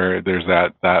 Somewhere there's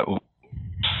that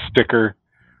sticker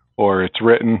or it's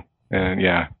written, and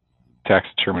tax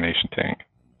determination tank.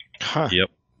 Huh. Yep.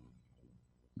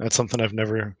 That's something I've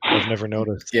never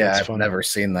noticed. Yeah, That's I've funny. never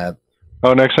seen that.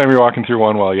 Oh, next time you're walking through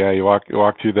one well, you walk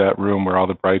through that room where all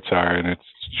the brights are, and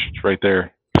it's right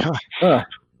there. Huh.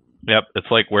 Yep,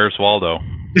 it's like Where's Waldo?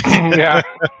 Yeah.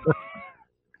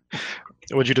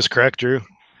 Would you just crack, Drew?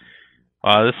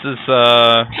 This is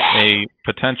a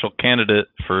potential candidate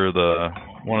for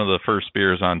one of the first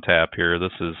beers on tap here.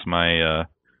 This is my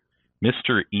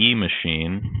Mr. E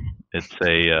machine. It's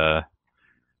a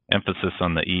emphasis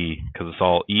on the E because it's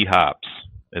all E hops.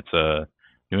 It's a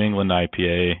New England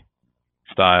IPA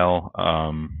style.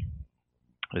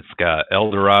 It's got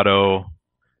El Dorado,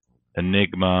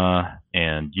 Enigma,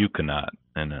 and Yukonot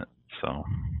in it. So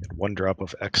 1 drop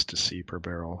of ecstasy per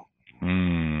barrel.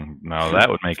 Now that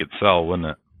would make it sell, wouldn't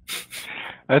it?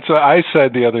 That's what I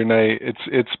said the other night.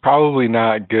 It's probably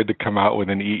not good to come out with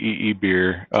an EEE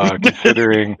beer,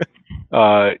 considering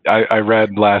I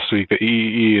read last week that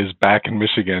EEE is back in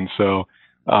Michigan. So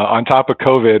on top of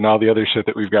COVID and all the other shit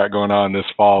that we've got going on this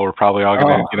fall, we're probably all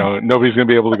gonna, nobody's gonna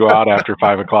be able to go out after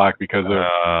 5 o'clock because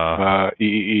of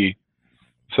EEE.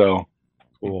 So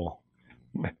cool.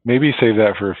 Maybe save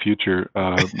that for a future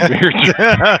beer.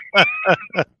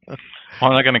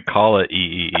 I'm not gonna call it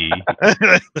EEE.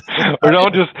 Or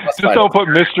don't just don't put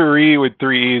Mr. E with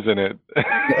 3 E's in it.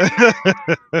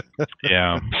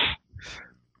 Yeah.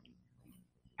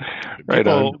 Right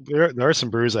on. There are some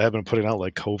brews that have been putting out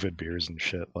like COVID beers and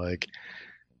shit. Like,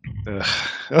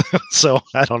 so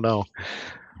I don't know.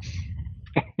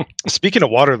 Speaking of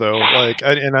water, though, like,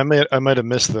 I might have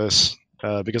missed this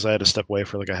because I had to step away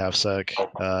for like a half sec.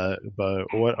 But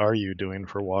what are you doing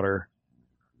for water?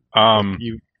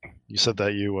 You said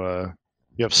that you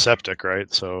have septic,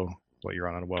 right? So what, you're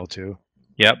on a well too?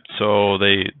 Yep. So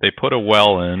they put a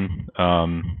well in,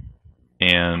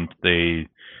 and they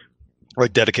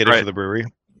like dedicated for the brewery.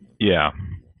 Yeah.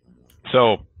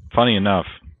 So funny enough,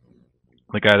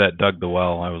 the guy that dug the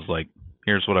well, I was like,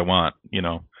 "Here's what I want,"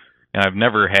 and I've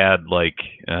never had like,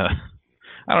 I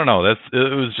don't know. It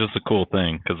was just a cool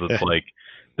thing because it's like,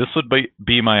 this would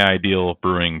be my ideal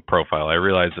brewing profile. I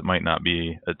realize it might not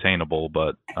be attainable,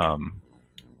 but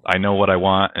I know what I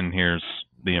want, and here's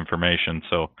the information.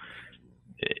 So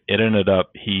it ended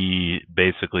up, he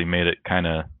basically made it kind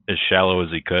of as shallow as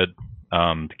he could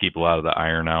to keep a lot of the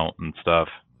iron out and stuff.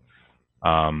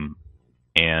 And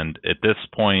at this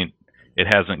point, it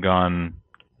hasn't gone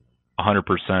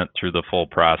 100% through the full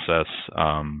process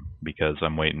because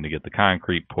I'm waiting to get the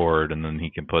concrete poured, and then he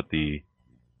can put the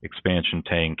expansion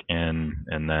tank in,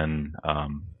 and then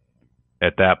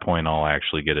at that point I'll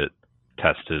actually get it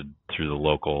tested through the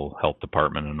local health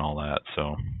department and all that.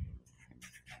 So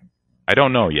I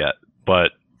don't know yet,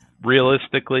 but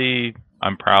realistically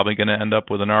I'm probably going to end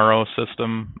up with an RO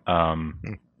system,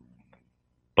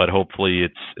 but hopefully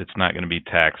it's not going to be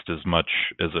taxed as much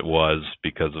as it was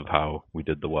because of how we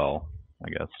did the well, I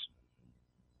guess.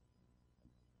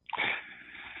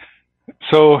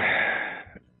 So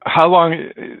how long,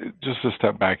 just a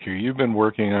step back here, you've been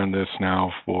working on this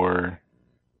now for,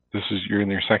 you're in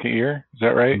your second year, is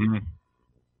that right? Mm-hmm.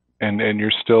 And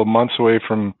you're still months away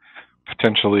from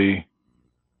potentially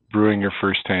brewing your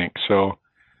first tank. So,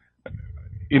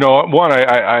 one,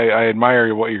 I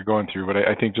admire what you're going through, but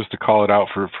I think just to call it out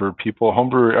for people,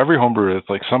 every homebrewer, it's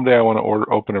like, someday I want to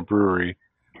open a brewery,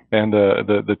 and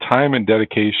the time and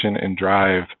dedication and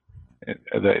drive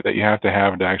that you have to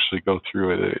actually go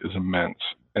through it is immense.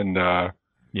 And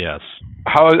yes,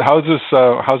 how's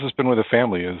this been with the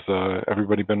family? Has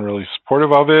everybody been really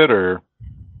supportive of it, or?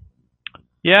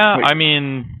 Yeah, I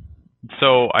mean,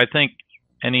 so I think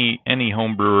any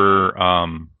home brewer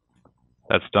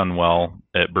that's done well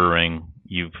at brewing,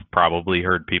 you've probably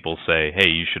heard people say, "Hey,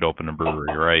 you should open a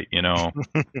brewery," right?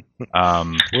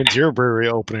 When's your brewery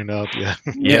opening up?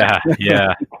 Yeah.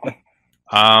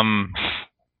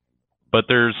 But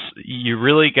you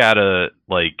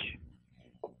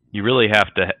really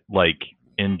have to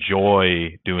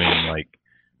enjoy doing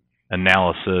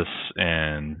analysis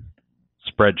and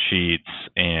spreadsheets,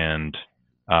 and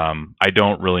I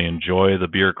don't really enjoy the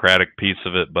bureaucratic piece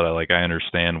of it, but I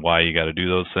understand why you got to do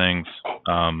those things.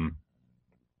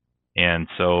 And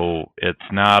so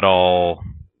it's not all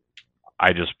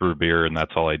I just brew beer and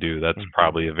that's all I do. That's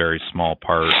probably a very small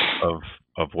part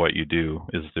of what you do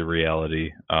is the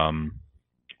reality.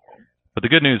 But the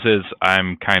good news is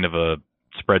I'm kind of a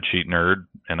spreadsheet nerd,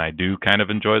 and I do kind of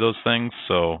enjoy those things.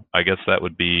 So I guess that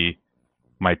would be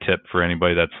my tip for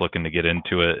anybody that's looking to get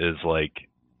into it is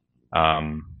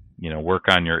work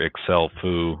on your Excel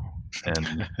foo,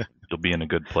 and you'll be in a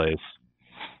good place.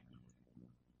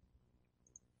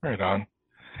 Right on.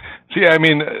 See, I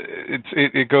mean,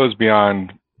 it goes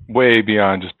way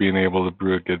beyond just being able to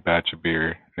brew a good batch of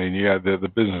beer. I mean, you have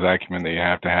the business acumen that you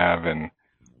have to have, and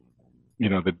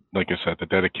like I said, the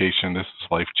dedication. This is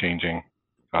life changing.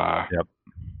 Yep.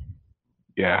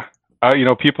 Yeah.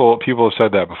 People have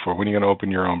said that before. When are you going to open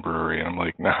your own brewery? And I'm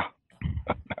like, no,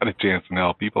 not a chance in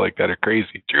hell. People like that are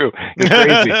crazy. True, you're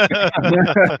crazy.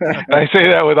 I say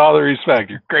that with all the respect.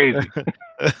 You're crazy.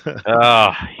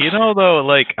 Though,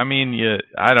 like, I mean,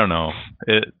 I don't know.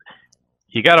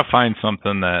 You got to find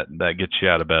something that gets you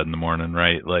out of bed in the morning,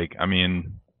 right? Like, I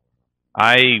mean,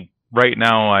 right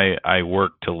now I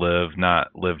work to live,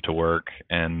 not live to work,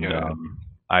 and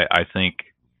I think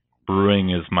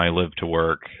brewing is my live to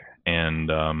work,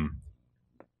 and I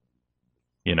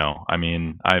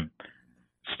mean, I'm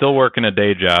still working a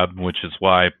day job, which is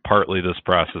why partly this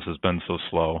process has been so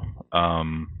slow.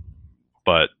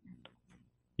 But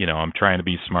I'm trying to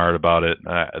be smart about it.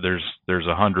 There's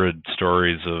 100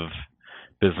 stories of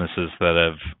businesses that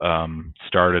have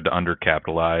started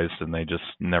undercapitalized, and they just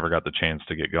never got the chance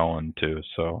to get going too.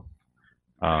 So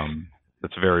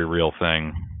it's a very real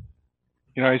thing.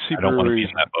 I see I don't want to be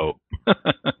in that boat.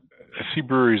 I see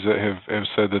breweries that have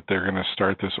said that they're going to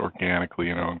start this organically,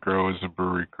 and grow as the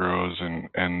brewery grows,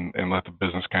 and let the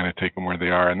business kind of take them where they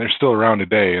are. And they're still around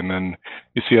today. And then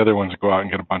you see other ones that go out and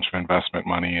get a bunch of investment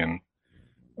money and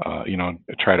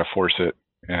try to force it.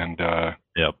 And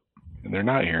yep. And they're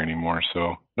not here anymore.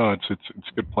 So no, it's a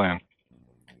good plan.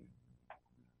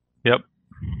 Yep.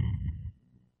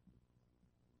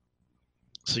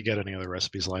 So you got any other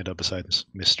recipes lined up besides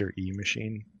Mr. E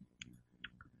Machine?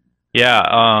 Yeah.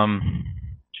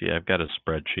 I've got a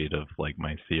spreadsheet of like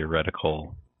my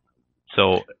theoretical.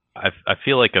 So I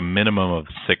feel like a minimum of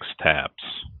 6 taps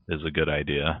is a good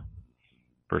idea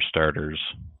for starters.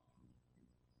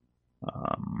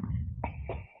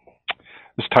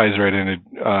 This ties right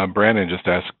into Brandon just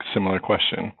asked a similar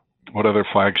question. What other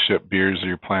flagship beers are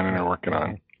you planning or working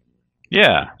on?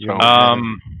 Yeah. So,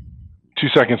 2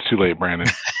 seconds too late, Brandon.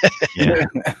 Yeah.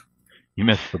 You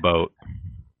missed the boat.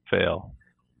 Fail.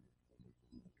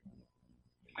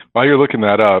 While you're looking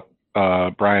that up,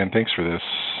 Brian, thanks for this.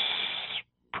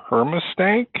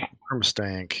 Permastank?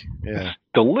 Permastank, yeah. It's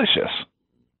delicious.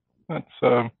 That's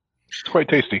it's quite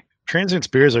tasty. Transient's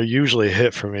beers are usually a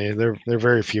hit for me. They're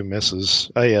very few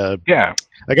misses. I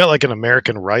got like an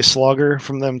American rice lager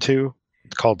from them too.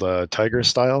 It's called Tiger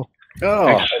Style. Oh,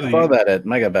 actually, I saw that at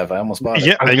Mega Bev. I almost bought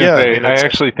it. Yeah, I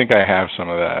actually think I have some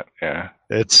of that. Yeah.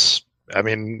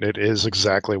 It is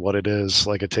exactly what it is.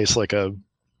 Like it tastes like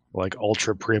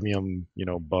ultra premium,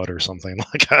 Bud or something.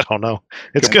 Like I don't know.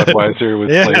 It's good. Budweiser with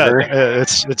flavor.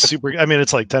 It's super. I mean,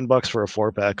 it's like $10 for a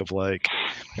 4-pack of like,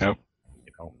 yep.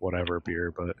 Whatever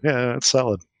beer, but yeah, it's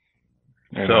solid.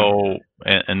 So,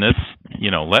 and this,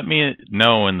 let me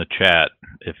know in the chat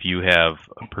if you have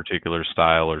a particular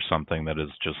style or something that is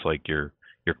just like your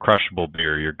crushable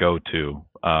beer, your go-to.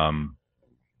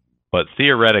 But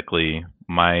theoretically,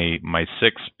 my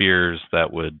 6 beers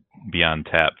that would be on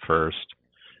tap first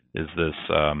is this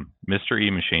Mr.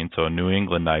 E Machine, so a New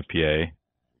England IPA,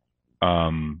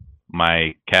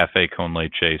 my Cafe Con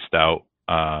Leche Stout,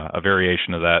 a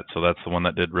variation of that. So that's the one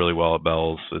that did really well at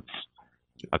Bell's. It's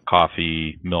a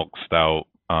coffee milk stout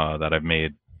that I've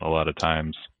made a lot of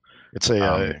times. It's isn't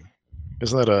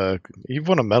that you've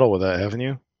won a medal with that, haven't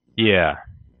you? Yeah.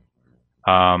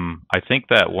 I think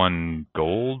that won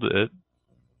gold at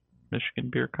Michigan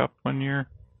Beer Cup one year.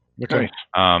 Okay.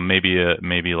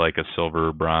 Maybe like a silver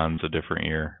or bronze a different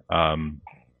year.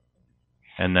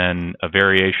 And then a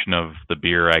variation of the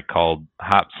beer I called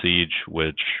Hop Siege,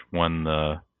 which won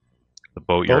the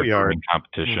Boatyard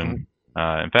competition.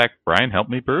 Mm-hmm. In fact, Brian helped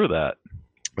me brew that.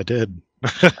 I did.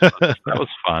 That was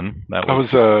fun.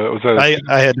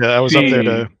 I was up there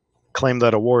to claim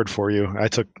that award for you. I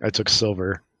took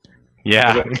silver.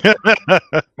 Yeah.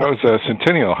 That was a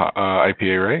Centennial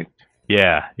IPA, right?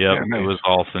 Yeah. Yep. Yeah, nice. It was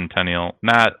all Centennial.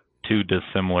 Not too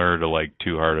dissimilar to like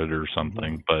Two Hearted or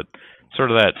something, but sort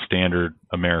of that standard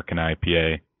American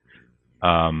IPA.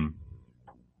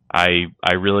 I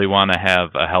really want to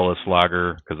have a Helles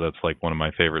Lager because that's like one of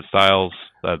my favorite styles.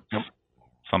 That's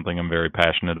something I'm very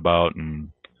passionate about,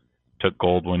 and took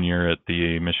gold one year at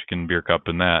the Michigan Beer Cup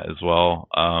in that as well.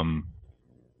 And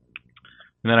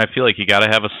then I feel like you got to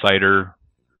have a cider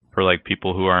for like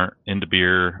people who aren't into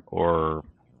beer, or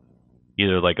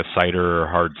either like a cider or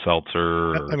hard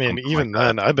seltzer. I mean, even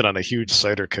then, I've been on a huge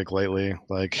cider kick lately.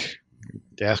 Like,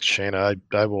 ask Shayna,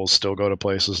 I will still go to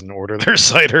places and order their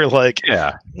cider. Like,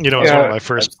 yeah, it's one of my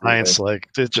first pints. Like,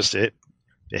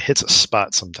 hits a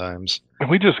spot sometimes. And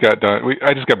we just got done.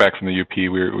 I just got back from the UP.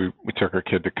 We took our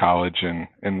kid to college, and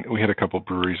we had a couple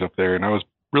breweries up there. And I was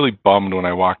really bummed when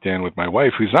I walked in with my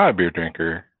wife, who's not a beer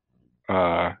drinker.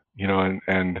 You know,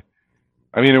 and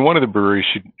I mean, in one of the breweries,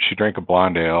 she drank a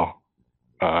blonde ale,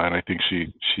 and I think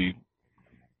she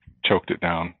choked it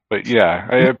down. But yeah,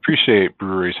 I appreciate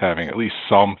breweries having at least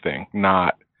something,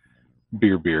 not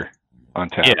beer on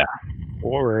tap. Yeah.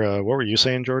 What were you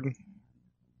saying, Jordan?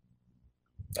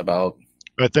 About?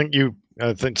 I think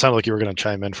it sounded like you were going to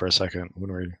chime in for a second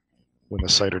when the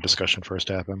cider discussion first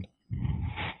happened.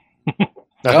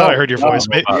 I thought I heard your voice.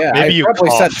 Maybe you probably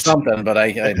coughed. said something, but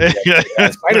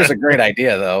cider's a great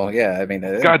idea, though. Yeah, I mean,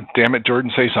 God damn it,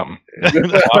 Jordan, say something.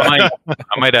 I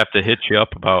might have to hit you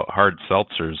up about hard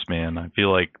seltzers, man. I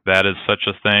feel like that is such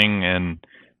a thing, and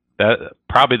that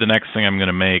probably the next thing I'm going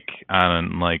to make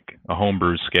on like a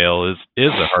homebrew scale is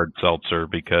a hard seltzer,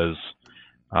 because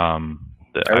I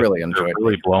really enjoy it.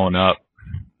 Really blowing up,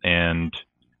 and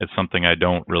it's something I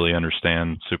don't really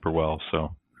understand super well.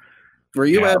 So, were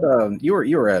you at you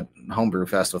were at Homebrew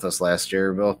Fest with us last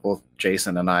year? Both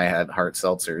Jason and I had hard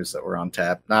seltzers that were on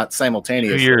tap, not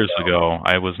simultaneously. 2 years ago,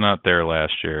 I was not there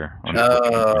last year.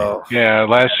 Oh, yeah,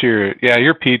 last year. Yeah,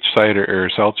 your peach cider or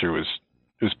seltzer was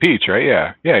peach, right?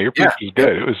 Yeah, your peach was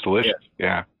good. It was delicious.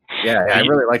 Yeah. I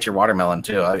really liked your watermelon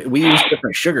too. We used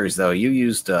different sugars though. You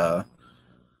used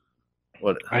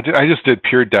what? I just did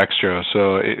pure dextrose,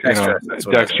 so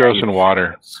dextrose and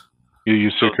water. You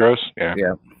use sucrose?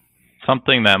 Yeah.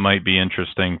 Something that might be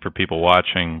interesting for people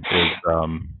watching is,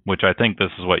 which I think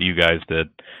this is what you guys did,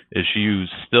 is you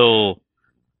still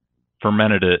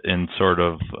fermented it in sort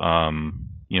of,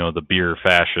 the beer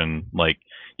fashion. Like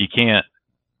you can't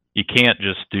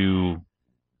just do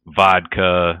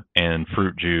vodka and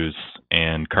fruit juice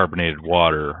and carbonated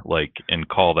water, and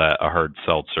call that a hard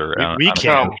seltzer. We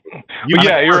can.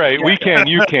 You're right. We can.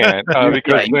 You can't,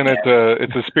 because then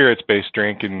it's a spirits-based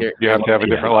drink, and you have to have a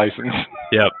different license.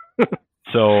 Yep.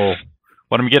 So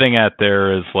what I'm getting at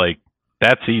there is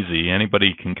that's easy.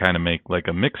 Anybody can kind of make like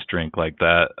a mixed drink like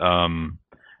that.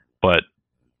 But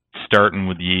starting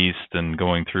with yeast and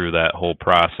going through that whole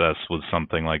process with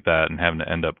something like that and having to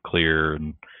end up clear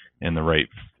and in the right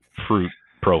fruit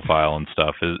profile and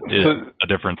stuff is a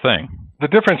different thing. The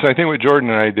difference, I think, what Jordan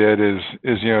and I did is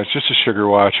it's just a sugar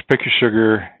wash. Pick your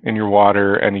sugar in your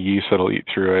water and a yeast that'll eat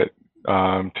through it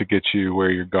to get you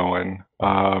where you're going.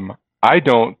 I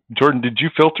don't. Jordan, did you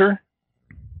filter?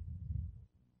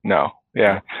 No.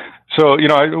 Yeah. So,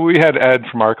 we had Ed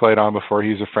from ArcLight on before.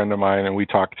 He's a friend of mine, and we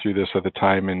talked through this at the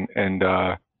time. And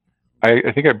I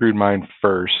think I brewed mine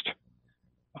first.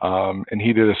 And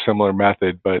he did a similar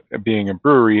method, but being a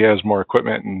brewery, he has more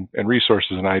equipment and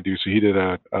resources than I do. So he did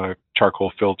a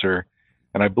charcoal filter,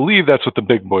 and I believe that's what the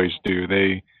big boys do.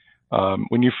 They,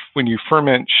 when you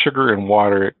ferment sugar and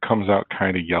water, it comes out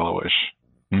kind of yellowish,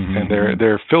 and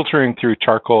they're filtering through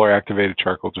charcoal or activated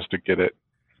charcoal just to get it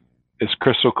as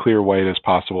crystal clear white as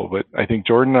possible. But I think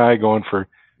Jordan and I going for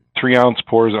 3-ounce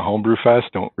pours at Homebrew Fest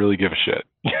don't really give a shit.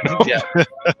 Yeah.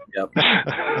 Yep.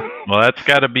 Well, that's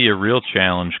got to be a real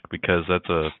challenge, because that's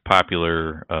a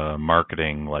popular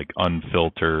marketing, like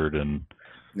unfiltered and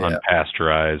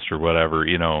unpasteurized or whatever.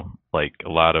 Like a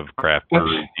lot of craft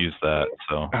breweries use that.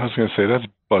 So I was gonna say that's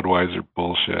Budweiser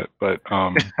bullshit, but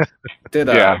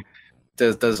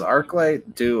Does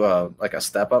ArcLight do like a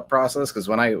step up process? Because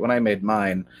when I made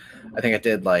mine, I think I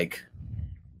did like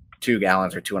 2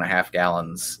 gallons or 2.5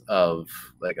 gallons of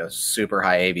like a super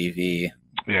high ABV.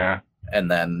 Yeah. And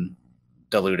then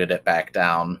diluted it back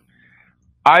down.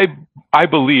 I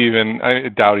believe, and I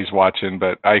doubt he's watching,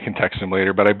 but I can text him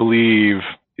later, but I believe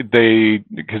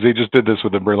because they just did this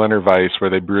with the Berliner Weiss,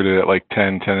 where they brewed it at like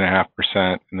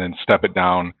 10.5%, and then step it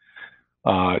down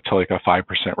to like a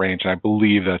 5% range. And I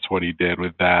believe that's what he did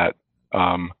with that.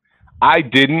 I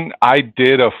didn't. I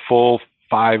did a full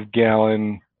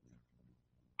 5-gallon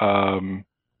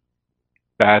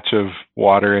batch of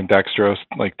water and dextrose,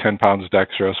 like 10 pounds of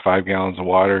dextrose, 5 gallons of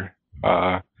water.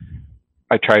 I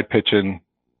tried pitching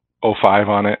 05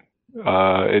 on it.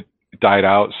 It died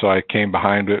out, so I came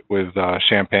behind it with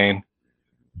champagne,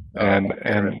 and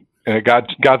it got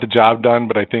the job done.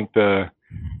 But I think the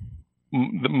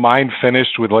mine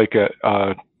finished with like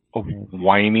a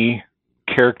winey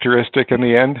characteristic in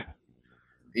the end.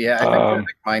 Yeah, I think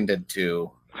mine did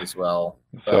too as well.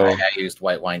 So I used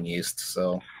white wine yeast,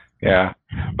 so. Yeah,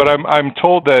 but I'm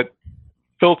told that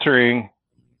filtering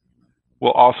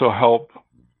will also help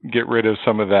get rid of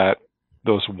some of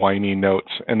those winey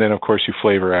notes, and then of course you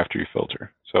flavor after you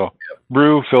filter. So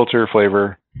brew, filter,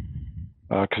 flavor,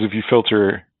 because if you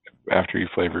filter after you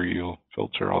flavor, you'll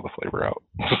filter all the flavor out.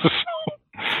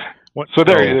 What? So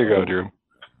there you go, Drew.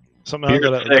 Beer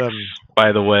 6,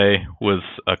 by the way, was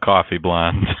a coffee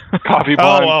blonde. Coffee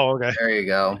blonde. Oh, okay. There you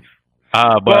go.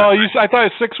 But I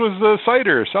thought 6 was the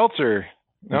cider seltzer.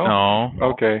 No.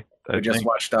 Okay. We just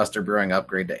watched Duster Brewing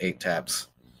upgrade to 8 taps.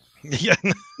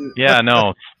 Yeah,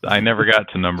 no, I never got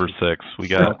to number 6. We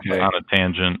got on a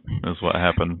tangent, is what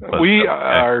happened. But we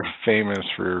are famous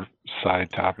for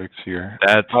side topics here.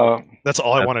 That's all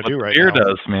I want to do right now. Beer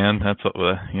does, man. That's what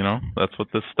that's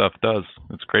what this stuff does.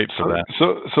 It's great for that.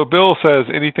 So Bill says,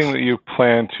 anything that you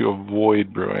plan to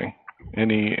avoid brewing,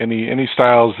 any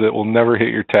styles that will never hit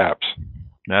your taps.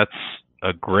 That's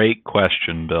a great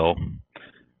question, Bill.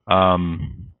 I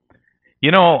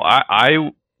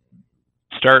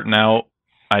starting out,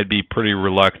 I'd be pretty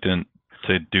reluctant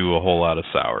to do a whole lot of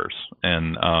sours,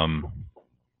 and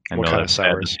what kind of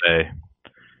sours?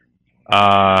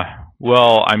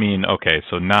 Well, I mean, okay,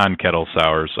 so non-kettle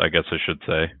sours, I guess I should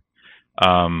say.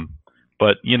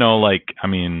 But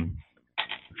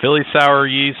Philly sour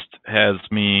yeast has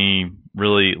me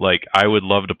really I would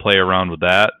love to play around with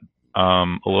that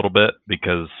a little bit,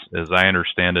 because as I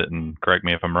understand it, and correct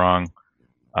me if I'm wrong,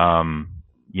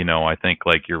 I think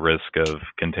your risk of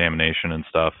contamination and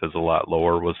stuff is a lot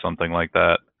lower with something like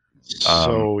that.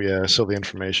 So the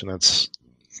information that's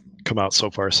come out so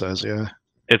far says,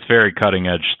 it's very cutting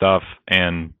edge stuff.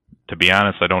 And to be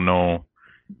honest, I don't know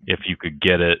if you could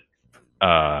get it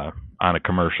on a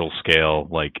commercial scale,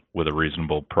 with a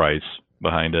reasonable price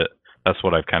behind it. That's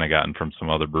what I've kind of gotten from some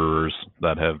other brewers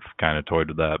that have kind of toyed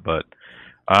with that. But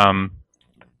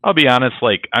I'll be honest,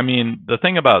 the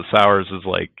thing about sours is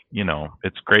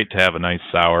it's great to have a nice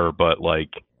sour, but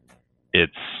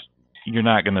you're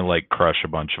not going to crush a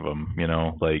bunch of them,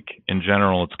 in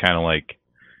general, it's kind of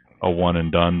a one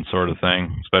and done sort of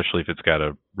thing, especially if it's got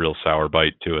a real sour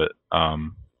bite to it.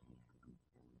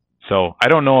 So I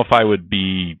don't know if I would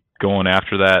be going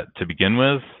after that to begin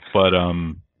with, but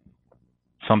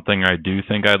something I do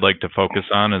think I'd like to focus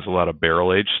on is a lot of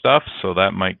barrel aged stuff. So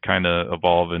that might kind of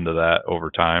evolve into that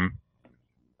over time.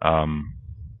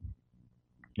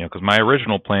 Because my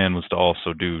original plan was to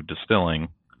also do distilling,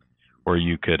 where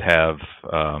you could have,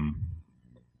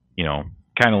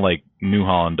 kind of like New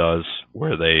Holland does,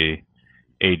 where they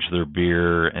age their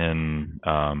beer in,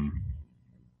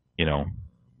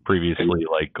 previously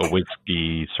a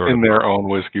whiskey sort of in their own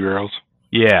whiskey barrels.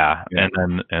 Yeah,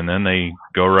 and then they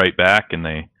go right back and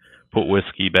they put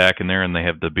whiskey back in there, and they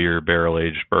have the beer barrel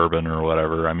aged bourbon or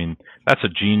whatever. I mean, that's a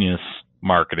genius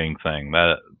marketing thing.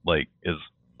 That is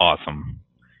awesome,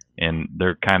 and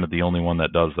they're kind of the only one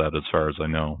that does that, as far as I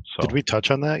know. So did we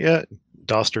touch on that yet?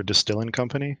 Doster Distilling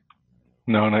Company?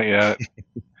 No, not yet.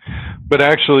 But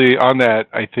actually, on that,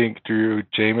 I think Drew,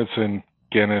 Jameson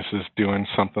Guinness is doing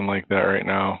something like that right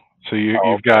now. So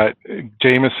you've got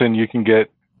Jameson. You can get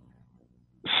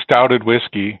stouted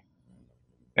whiskey,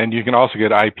 and you can also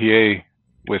get IPA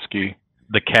whiskey.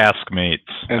 The Caskmates.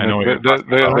 And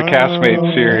the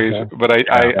Caskmate series. Okay. But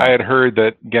I had heard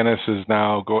that Guinness is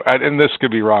now and this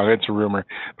could be wrong, it's a rumor,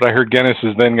 but I heard Guinness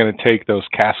is then going to take those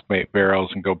Caskmate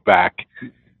barrels and go back,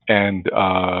 and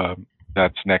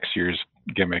that's next year's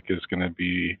gimmick, is going to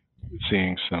be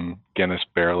seeing some Guinness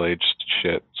barrel aged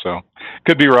shit. So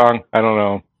could be wrong. I don't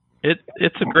know.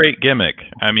 It's a great gimmick.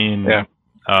 I mean, yeah.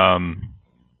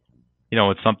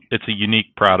 It's a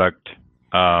unique product.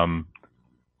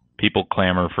 People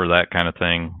clamor for that kind of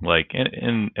thing.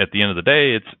 And at the end of the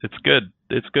day, it's good.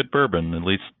 It's good bourbon, at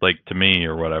least to me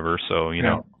or whatever. So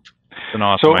it's an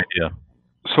awesome idea.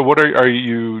 So what are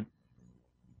you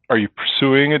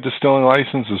pursuing a distilling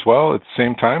license as well at the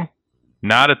same time?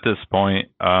 Not at this point.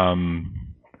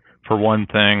 For one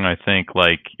thing, I think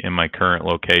in my current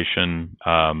location,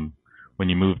 when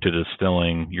you move to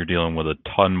distilling, you're dealing with a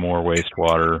ton more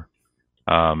wastewater.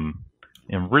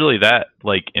 And really that,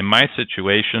 in my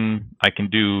situation, I can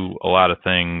do a lot of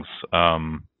things.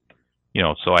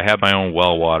 So I have my own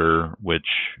well water, which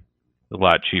is a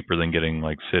lot cheaper than getting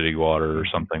city water or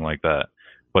something like that.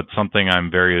 But something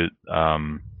I'm very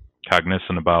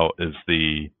cognizant about is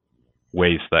the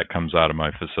waste that comes out of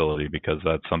my facility, because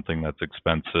that's something that's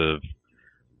expensive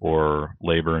or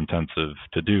labor intensive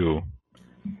to do.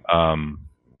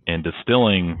 And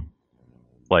distilling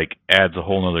adds a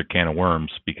whole nother can of worms,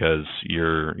 because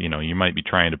you might be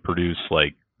trying to produce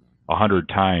 100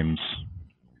 times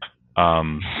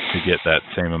to get that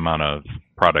same amount of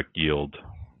product yield.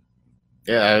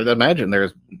 Yeah, I would imagine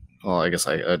I guess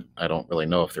I don't really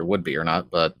know if there would be or not,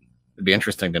 but it'd be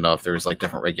interesting to know if there's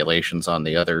different regulations on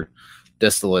the other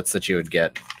distillates that you would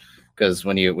get, because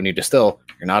when you distill,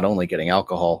 you're not only getting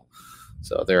alcohol,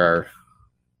 so there are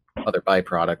other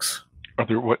byproducts. What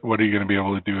are you going to be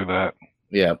able to do with that?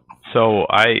 Yeah. So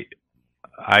I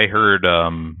heard,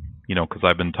 because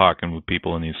I've been talking with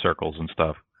people in these circles and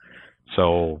stuff.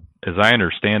 So as I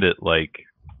understand it, like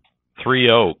Three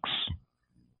Oaks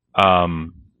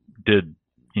did,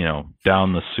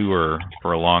 down the sewer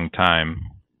for a long time,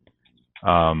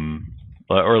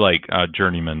 or like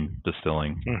Journeyman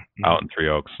Distilling out in Three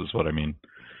Oaks is what I mean.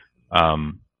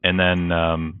 And then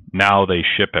now they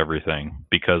ship everything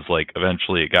because like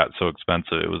eventually it got so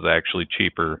expensive it was actually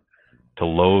cheaper to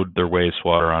load their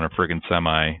wastewater on a friggin'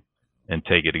 semi and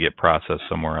take it to get processed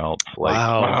somewhere else. Like,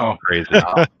 wow. Crazy.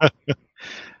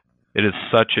 It is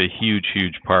such a huge,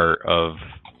 huge part of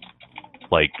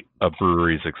like a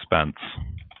brewery's expense,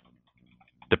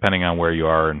 depending on where you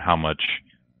are and how much,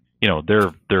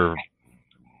 their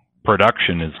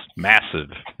production is massive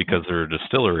because they're a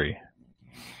distillery.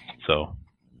 So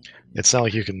it's not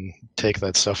like you can take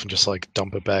that stuff and just like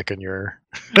dump it back in your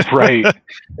right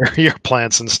your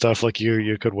plants and stuff. Like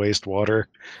you could waste water.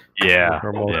 Yeah.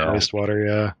 Or more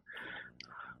wastewater.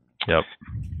 Yeah.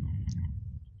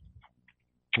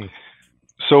 Yep.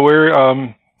 So where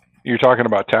you're talking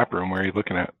about tap room, where are you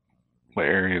looking at? What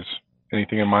areas?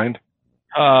 Anything in mind?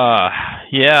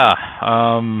 Yeah.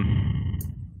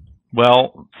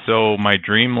 Well, so my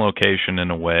dream location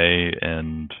in a way,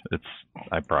 and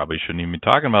I probably shouldn't even be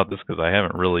talking about this because I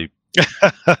haven't really.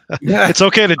 It's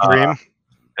okay to dream.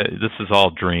 This is all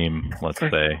dream, let's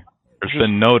say. There's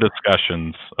been no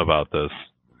discussions about this.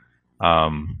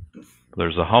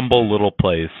 There's a humble little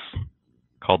place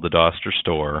called the Doster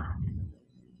Store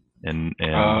in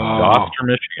Doster,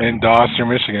 Michigan. In Doster,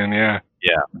 Michigan, yeah.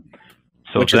 Yeah.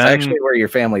 So which is actually where your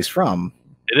family's from.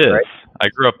 It is. Right? I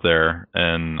grew up there,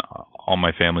 and all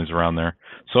my family's around there.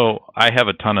 So I have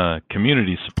a ton of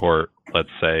community support, let's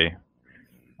say.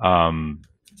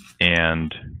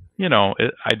 And,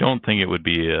 I don't think it would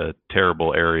be a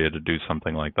terrible area to do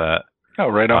something like that. Oh,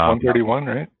 right off 131,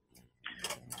 right?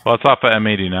 Well, it's off of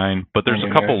M89, but there's a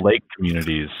couple lake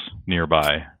communities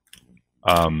nearby.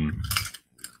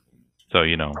 So,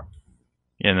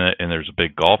 and there's a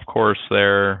big golf course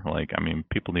there. Like, I mean,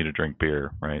 people need to drink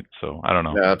beer, right? So I don't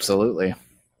know. Yeah, absolutely.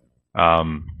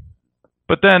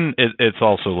 But then it's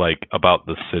also like about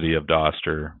the city of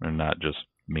Doster and not just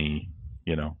me,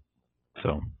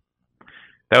 So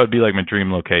that would be like my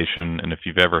dream location. And if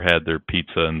you've ever had their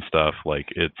pizza and stuff, like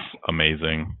it's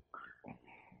amazing.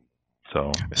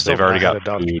 So they've already got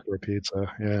food.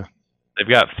 Pizza, yeah. They've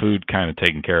got food kind of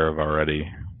taken care of already.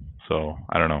 So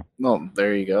I don't know. Well,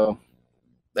 there you go.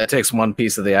 That takes one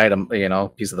piece of the item,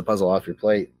 piece of the puzzle off your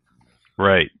plate.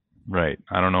 Right.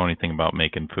 I don't know anything about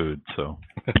making food, so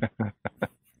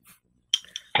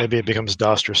maybe it becomes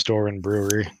Doster Store and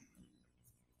Brewery.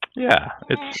 Yeah,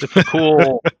 it's a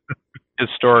cool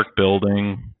historic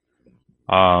building.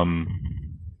 Doster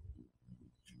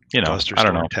I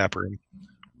don't know. Tap room.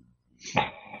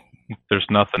 There's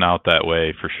nothing out that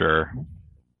way for sure.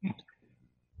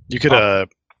 You could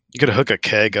hook a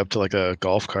keg up to like a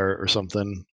golf cart or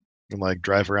something and like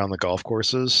drive around the golf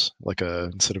courses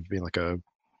instead of being like a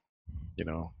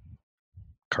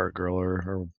cart girl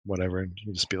or whatever, and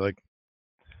you just be like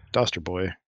Doster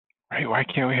boy. Right, why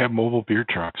can't we have mobile beer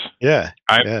trucks? Yeah.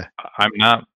 I'm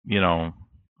not,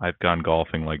 I've gone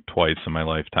golfing like twice in my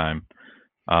lifetime.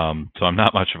 So I'm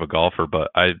not much of a golfer, but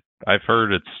I've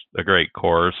heard it's a great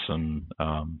course, and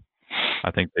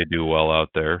I think they do well out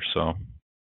there. So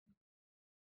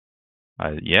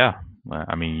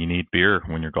I mean, you need beer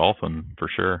when you're golfing for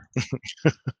sure.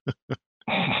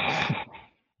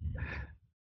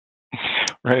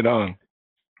 Right on.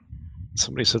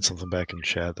 Somebody said something back in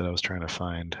chat that I was trying to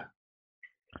find.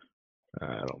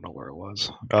 I don't know where it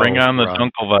was. Bring on the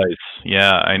Dunkelweiss.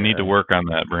 Yeah, I need to work on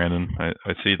that, Brandon.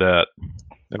 I see that.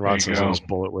 And Ron says it was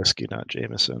Bullet Whiskey, not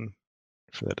Jameson,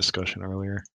 for that discussion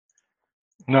earlier.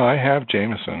 No, I have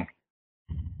Jameson.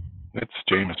 It's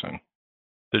Jameson.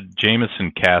 The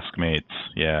Jameson Caskmates.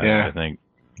 Yeah, I think.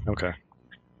 Okay.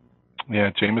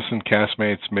 Yeah, Jameson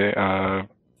Caskmates.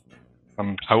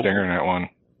 I'm staring at one.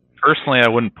 Personally, I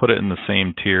wouldn't put it in the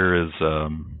same tier as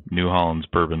New Holland's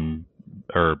bourbon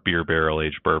or beer barrel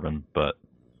aged bourbon, but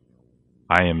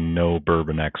I am no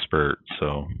bourbon expert,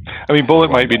 so. I mean, Bullet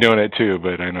might be doing it too,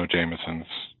 but I know Jameson's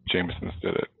did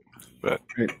it. But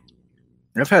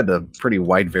I've had a pretty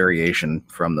wide variation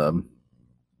from the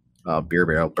beer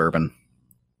barrel bourbon,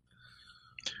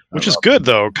 which is good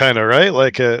though, kind of, right?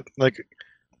 Like I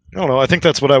don't know. I think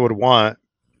that's what I would want,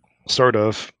 sort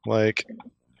of like.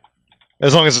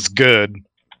 As long as it's good,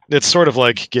 it's sort of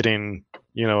like getting,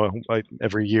 like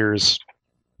every year's,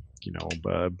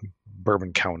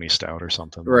 Bourbon County Stout or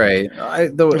something. Right.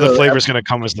 The flavor's going to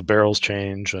come as the barrels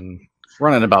change, and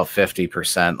running about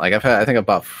 50%. Like I think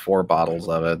about 4 bottles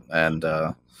of it, and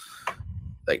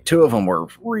like 2 of them were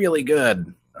really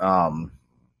good. And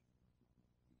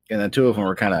then 2 of them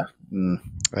were kind of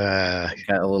a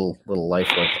little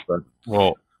lifeless. But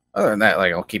well, other than that,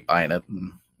 like I'll keep buying it.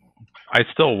 I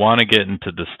still want to get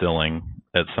into distilling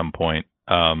at some point.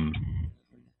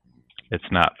 It's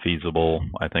not feasible,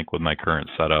 I think, with my current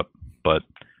setup, but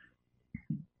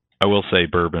I will say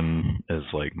bourbon is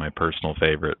like my personal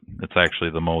favorite. It's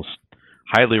actually the most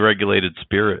highly regulated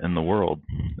spirit in the world,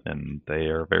 and they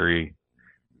are very,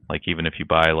 like, even if you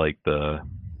buy like the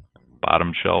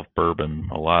bottom shelf bourbon,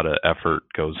 a lot of effort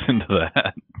goes into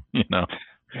that.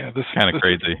 Yeah, this kind of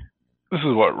crazy. This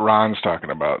is what Ron's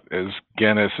talking about. Is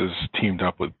Guinness is teamed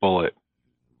up with Bulleit,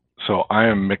 so I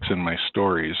am mixing my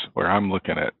stories where I'm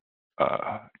looking at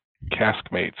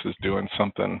Caskmates is doing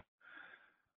something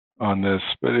on this,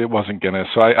 but it wasn't Guinness.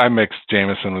 So I mixed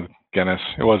Jameson with Guinness.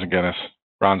 It wasn't Guinness.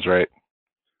 Ron's right.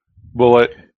 Bulleit.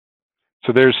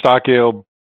 So there's stock ale.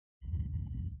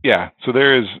 Yeah. So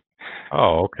there is.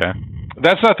 Oh, okay.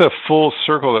 That's not the full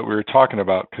circle that we were talking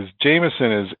about, because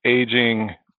Jameson is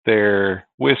aging their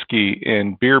whiskey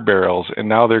in beer barrels, and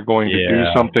now they're going to do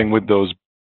something with those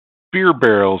beer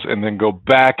barrels and then go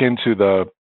back into the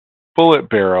Bulleit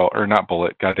barrel, or not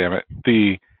Bulleit, goddammit.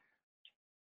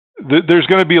 There's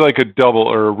going to be like a double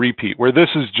or a repeat where this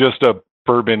is just a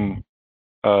bourbon.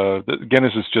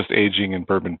 Guinness is just aging in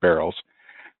bourbon barrels.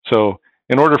 So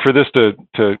in order for this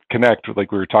to connect,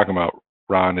 like we were talking about,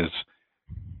 Ron, is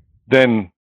then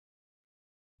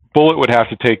Bulleit would have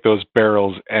to take those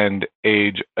barrels and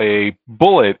age a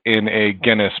Bulleit in a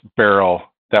Guinness barrel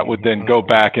that would then go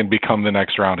back and become the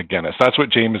next round of Guinness. That's what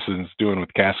Jameson's doing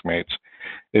with Caskmates.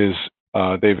 Is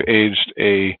they've aged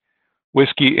a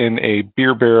whiskey in a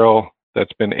beer barrel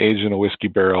that's been aged in a whiskey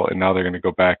barrel, and now they're going to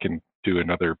go back and do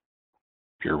another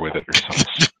beer with it or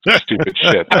some stupid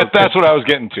shit. That's what I was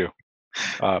getting to.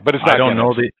 But it's not.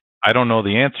 I don't know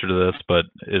the answer to this, but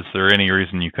is there any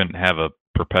reason you couldn't have a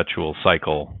perpetual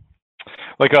cycle,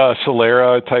 like a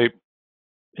Solera type?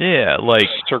 Yeah, like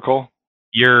circle.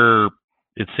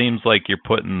 It seems like you're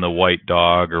putting the White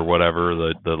Dog or whatever,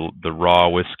 the raw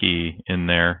whiskey in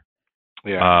there.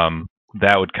 Yeah.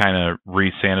 That would kind of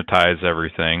re-sanitize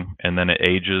everything, and then it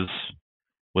ages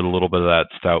with a little bit of that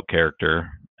stout character,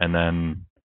 and then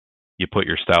you put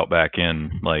your stout back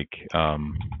in. Like, I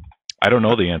don't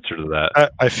know the answer to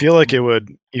that. I feel like it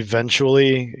would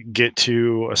eventually get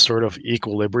to a sort of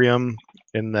equilibrium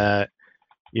in that,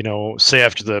 say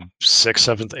after the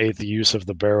 6th, 7th, 8th use of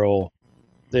the barrel,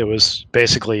 it was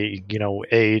basically,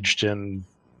 aged in,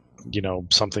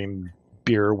 something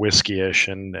beer whiskey-ish,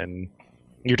 and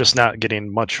you're just not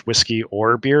getting much whiskey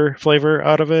or beer flavor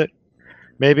out of it.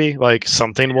 Maybe like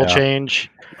something will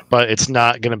change, but it's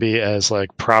not going to be as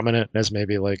like prominent as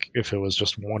maybe like if it was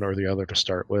just one or the other to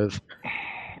start with.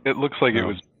 It looks like it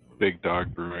was Big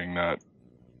Dog Brewing, not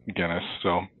Guinness.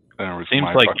 So seems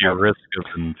like your risk of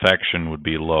infection would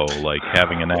be low, like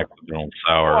having an accidental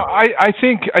sour. Well, I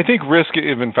think risk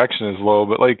of infection is low,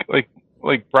 but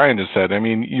like Brian just said, I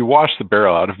mean, you wash the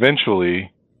barrel out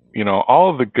eventually. All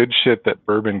of the good shit that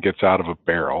bourbon gets out of a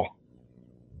barrel.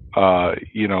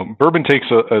 Bourbon takes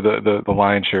the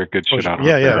lion's share of good shit out of a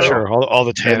barrel. Yeah, sure. All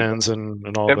the tannins and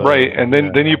all that. Right, and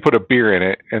then you put a beer in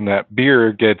it, and that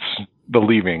beer gets the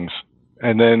leavings.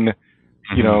 And then,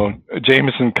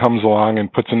 Jameson comes along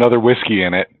and puts another whiskey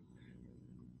in it.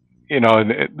 And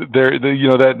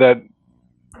that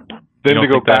then to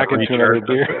go back into another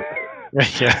beer.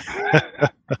 Yeah.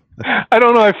 I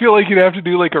don't know. I feel like you'd have to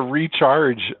do like a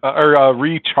recharge or a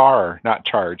rechar, not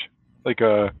charge. Like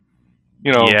a,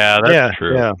 Yeah, that's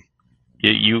true. Yeah.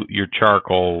 Your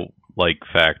charcoal like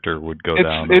factor would go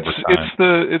down over time.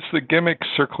 It's the gimmick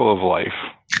circle of life.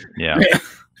 Yeah.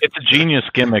 It's a genius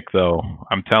gimmick, though.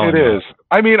 I'm telling you. It is.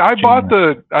 I mean, I bought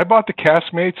the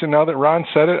Caskmates, and now that Ron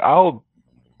said it, I'll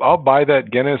buy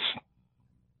that Guinness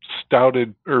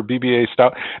stouted or BBA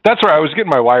stout. That's where I was getting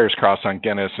my wires crossed on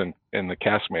Guinness and the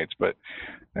Caskmates, but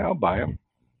I'll buy them.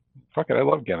 Fuck it, I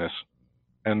love Guinness,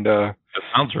 and that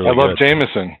sounds really I love good.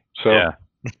 Jameson, so yeah.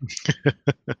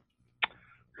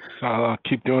 I'll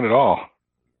keep doing it all.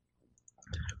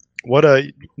 What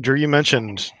Drew, you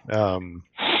mentioned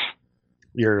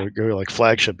your like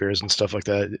flagship beers and stuff like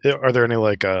that. Are there any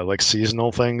like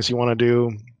seasonal things you want to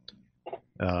do?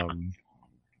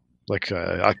 Like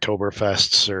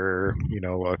Oktoberfests or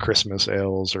Christmas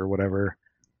ales or whatever.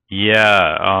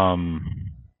 Yeah,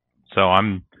 so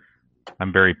I'm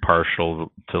very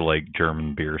partial to like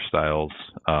German beer styles.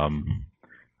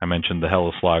 I mentioned the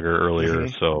Helleslager earlier,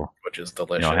 so which is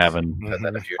delicious. Having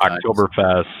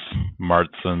Oktoberfest,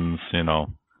 Marzens,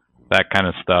 that kind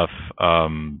of stuff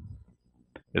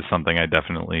is something I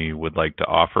definitely would like to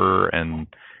offer. And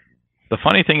the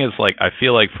funny thing is, like, I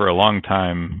feel like for a long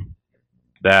time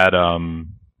that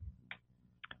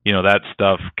that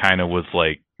stuff kind of was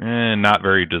like not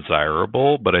very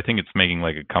desirable, but I think it's making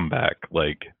like a comeback,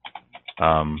 like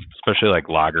especially like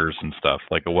lagers and stuff.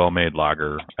 Like a well-made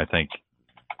lager, I think,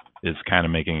 is kind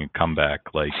of making a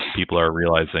comeback. Like people are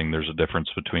realizing there's a difference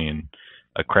between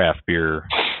a craft beer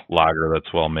lager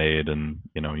that's well made and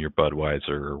your Budweiser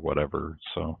or whatever.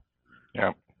 So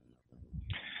yeah.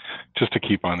 Just to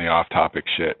keep on the off-topic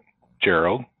shit,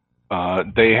 Gerald,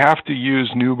 they have to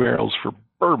use new barrels for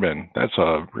bourbon. That's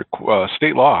a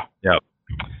state law. Yep.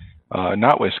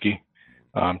 Not whiskey,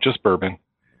 just bourbon.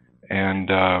 And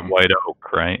white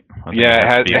oak, right? Yeah, it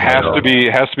has to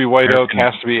be white oak.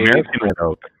 Has to be American white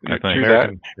oak. I think.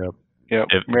 American, yep.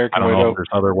 American I don't white know oak. if there's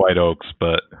other white oaks,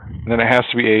 but And then it has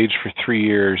to be aged for 3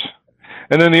 years.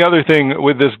 And then the other thing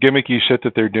with this gimmicky shit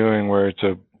that they're doing, where it's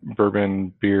a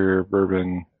bourbon, beer,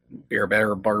 bourbon, beer,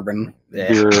 bourbon,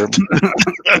 beer,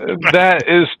 that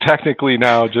is technically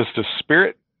now just a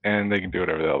spirit, and they can do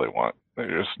whatever the hell they want.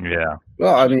 They're just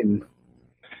Well, I mean.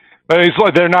 But it's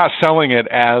like they're not selling it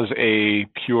as a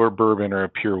pure bourbon or a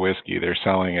pure whiskey. They're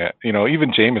selling it,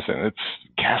 even Jameson. It's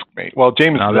cask made. Well,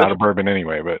 Jameson's not a bourbon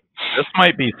anyway, but this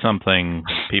might be something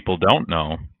people don't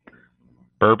know.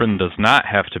 Bourbon does not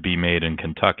have to be made in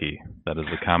Kentucky. That is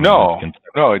a common. No.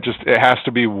 It has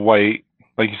to be white,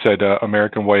 like you said,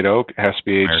 American white oak. It has to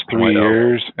be aged 3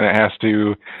 years, and it has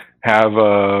to have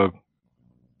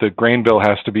the grain bill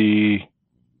has to be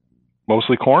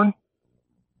mostly corn.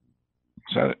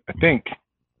 So I think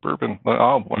bourbon.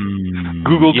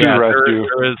 Google to rescue.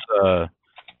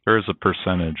 There is a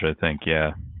percentage, I think.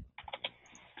 Yeah.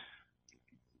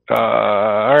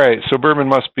 All right. So bourbon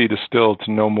must be distilled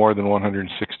to no more than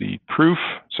 160 proof,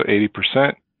 so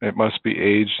 80%. It must be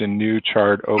aged in new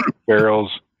charred oak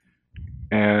barrels,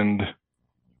 and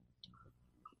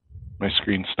my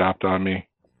screen stopped on me.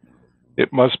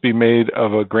 It must be made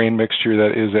of a grain mixture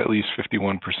that is at least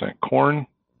 51% corn.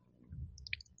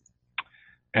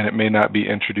 And it may not be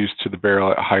introduced to the barrel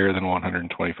at higher than 125%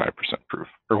 proof,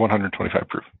 or 125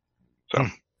 proof. So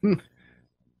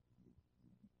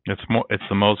it's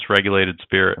the most regulated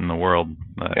spirit in the world.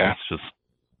 Yeah.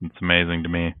 It's amazing to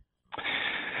me.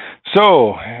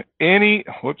 So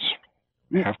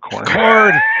have corn.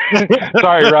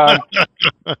 Sorry, Ron.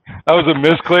 That was a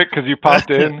misclick because you popped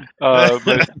in. But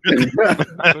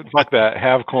fuck that.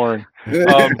 Have corn.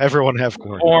 Everyone have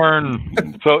corn.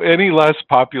 Corn. So any less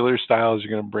popular styles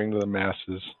you're going to bring to the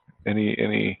masses?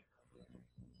 Any?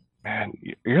 Man,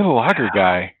 you're the lager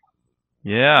guy.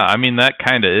 Yeah, I mean that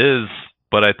kind of is,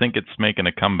 but I think it's making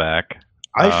a comeback.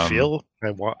 I feel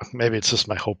maybe it's just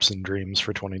my hopes and dreams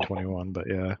for 2021, but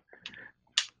yeah.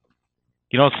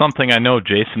 Something I know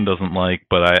Jason doesn't like,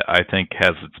 but I think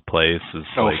has its place is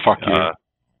fuck you.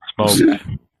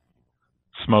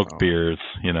 Smoked beers.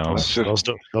 Those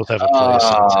have a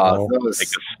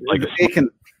place.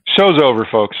 Show's over,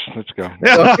 folks. Let's go.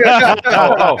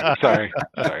 Sorry.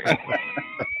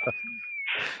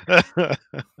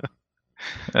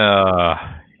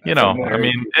 I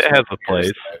mean, it has a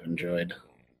place. I've enjoyed.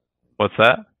 What's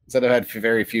that? I've had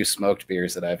very few smoked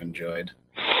beers that I've enjoyed.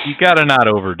 You gotta not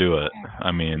overdo it.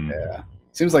 I mean, yeah,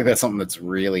 seems like that's something that's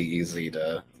really easy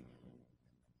to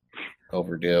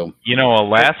overdo.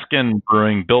 Alaskan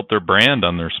Brewing built their brand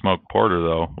on their smoked porter,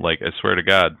 though. Like, I swear to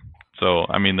God. So,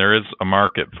 I mean, there is a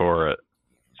market for it.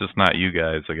 It's just not you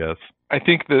guys, I guess. I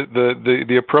think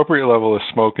the appropriate level of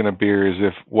smoke in a beer is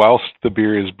if whilst the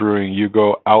beer is brewing, you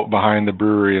go out behind the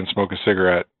brewery and smoke a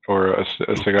cigarette or a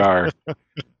cigar,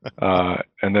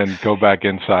 and then go back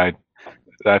inside.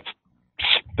 That's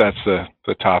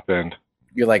the top end.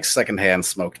 You like secondhand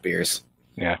smoked beers?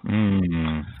 Yeah.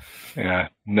 Mm. Yeah.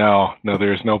 No.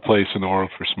 There's no place in the world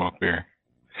for smoked beer.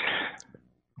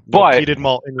 But heated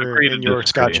malt in your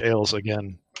Scotch ales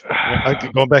again.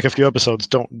 Going back a few episodes,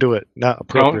 don't do it. Not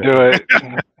appropriate. Don't do it.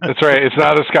 That's right. It's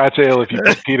not a Scotch ale if you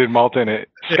put heated malt in it.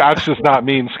 Scotch does not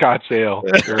mean Scotch ale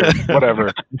or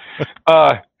whatever.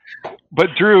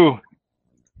 But Drew,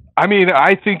 I mean,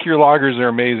 I think your lagers are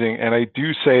amazing, and I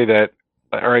do say that,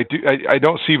 or I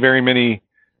don't see very many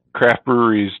craft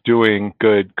breweries doing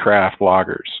good craft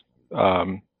lagers.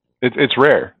 It's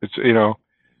rare. It's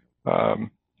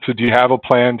So do you have a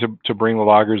plan to bring the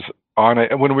lagers on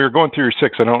it? And when we were going through your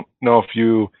 6, I don't know if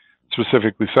you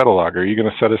specifically said a lager. Are you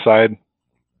going to set aside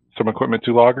some equipment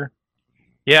to lager?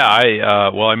 Yeah,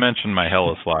 I mentioned my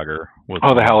Helles lager.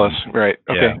 The Helles, right?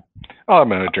 Okay. Yeah. I'm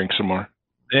going to drink some more.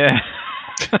 Yeah.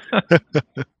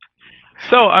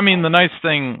 So, I mean, the nice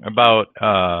thing about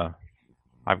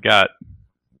I've got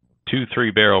 2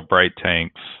 3-barrel bright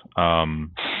tanks,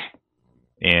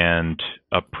 and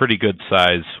a pretty good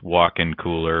size walk-in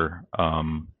cooler.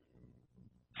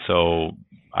 So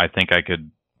I think I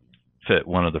could fit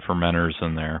one of the fermenters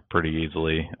in there pretty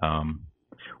easily.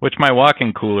 Which my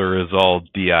walk-in cooler is all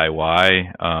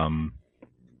DIY.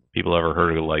 People ever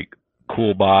heard of like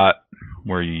CoolBot,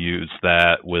 where you use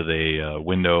that with a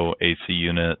window AC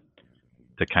unit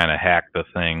to kind of hack the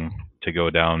thing to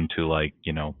go down to like,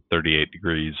 38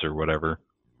 degrees or whatever.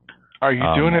 Are you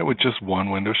doing it with just one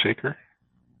window shaker?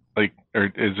 Like, or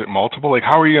is it multiple? Like,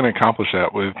 how are you going to accomplish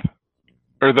that with,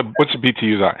 or what's the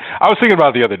BTUs on? I was thinking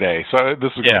about it the other day, so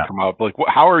this is going to come up. Like,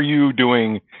 how are you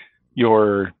doing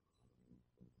your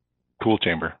cool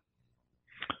chamber?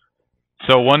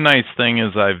 So one nice thing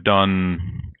is I've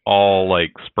done all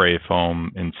like spray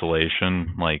foam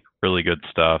insulation, like really good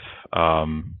stuff.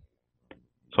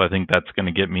 So I think that's going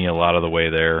to get me a lot of the way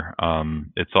there.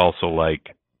 It's also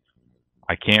like,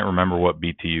 I can't remember what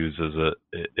BTUs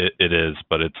it is,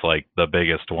 but it's like the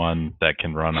biggest one that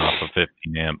can run off a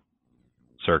 15 amp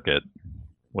circuit,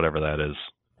 whatever that is.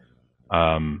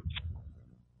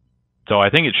 So I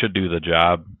think it should do the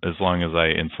job as long as I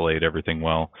insulate everything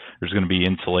well. There's going to be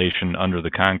insulation under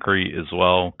the concrete as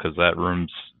well, because that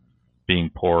room's being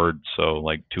poured, so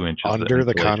like 2 inches under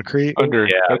the concrete. Yeah,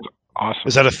 that's awesome.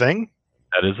 Is that a thing?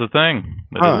 That is a thing.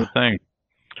 That is a thing.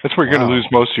 That's where you're going to lose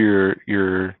most of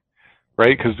your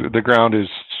right, because the ground is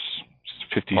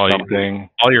 50 something.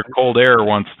 All your cold air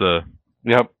wants to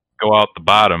go out the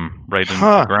bottom right into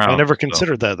the ground. I never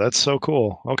considered that. That's so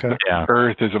cool. Okay. Yeah.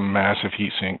 Earth is a massive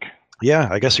heat sink. Yeah,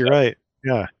 I guess you're right.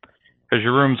 Yeah. Because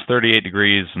your room's 38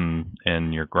 degrees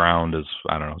and your ground is,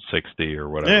 I don't know, 60 or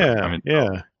whatever. Yeah. I mean,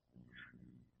 yeah.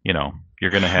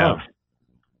 You're going to have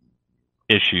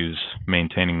issues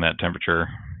maintaining that temperature.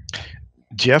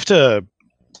 Do you have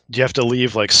to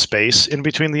leave like space in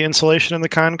between the insulation and the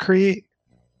concrete,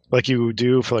 like you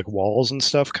do for like walls and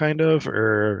stuff, kind of,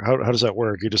 or how does that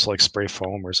work? You just like spray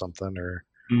foam or something, or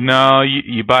no?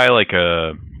 You buy like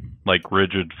a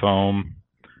rigid foam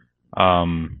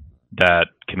that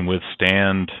can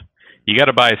withstand. You got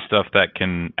to buy stuff that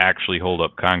can actually hold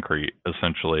up concrete,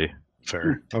 essentially.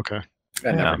 Fair. Okay.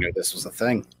 I never knew this was a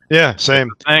thing. Yeah, same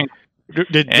thing.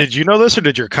 Did you know this, or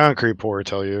did your concrete pourer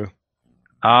tell you?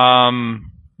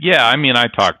 Yeah, I mean, I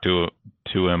talked to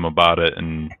him about it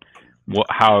and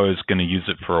how I was going to use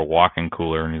it for a walk-in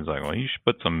cooler, and he's like, "Well, you should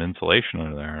put some insulation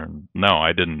in there." And no,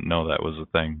 I didn't know that was a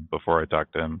thing before I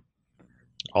talked to him.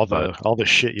 All the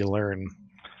shit you learn.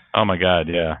 Oh my God,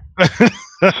 yeah.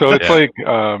 So it's like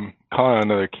calling out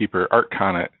another keeper. Art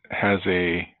Conant has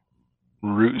a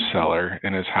root cellar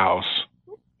in his house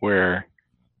where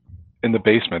in the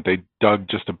basement they dug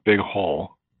just a big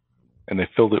hole and they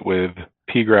filled it with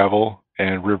pea gravel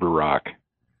and river rock,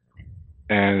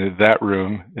 and that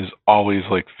room is always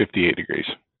like 58 degrees.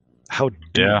 How deep?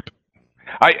 Yeah.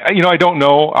 I don't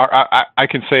know. I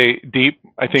can say deep.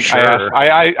 I think sure.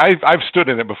 I've stood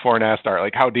in it before and asked Art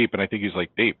like how deep, and I think he's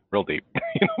like deep, real deep.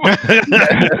 But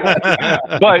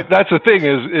that's the thing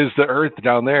is the earth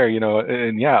down there,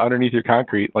 and underneath your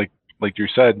concrete, like Drew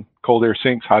said, cold air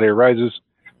sinks, hot air rises.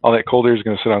 All that cold air is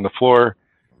going to sit on the floor.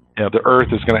 Yep. The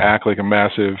earth is going to act like a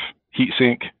massive heat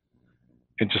sink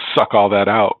and just suck all that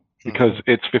out because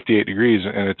it's 58 degrees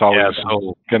and it's always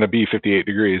going to be 58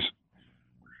 degrees.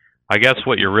 I guess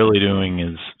what you're really doing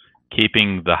is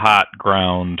keeping the hot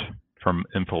ground from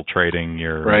infiltrating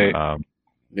your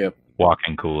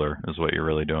walk-in cooler is what you're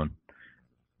really doing.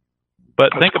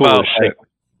 But think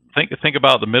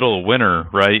about the middle of winter,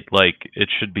 right? Like it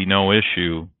should be no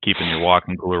issue keeping your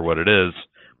walk-in cooler what it is.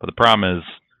 But the problem is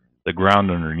the ground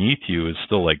underneath you is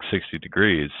still like 60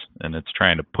 degrees and it's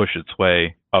trying to push its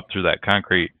way up through that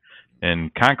concrete.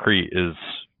 And concrete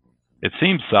it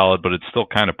seems solid, but it's still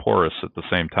kind of porous at the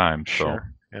same time. So,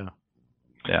 sure.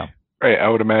 Yeah. Right. I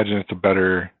would imagine it's a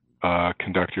better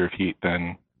conductor of heat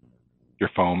than your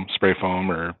foam, spray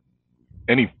foam, or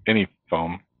any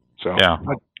foam. So yeah,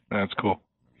 that's cool.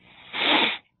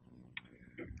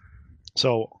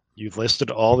 So you've listed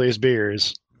all these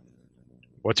beers.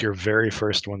 What's your very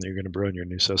first one that you're going to brew in your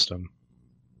new system?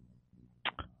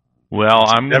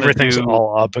 Well, everything's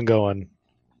all up and going.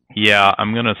 Yeah,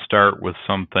 I'm going to start with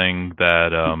something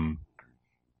that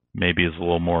maybe is a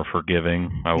little more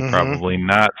forgiving. I will probably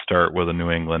not start with a New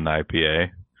England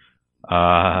IPA.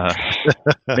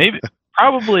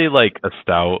 Probably like a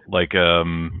stout, like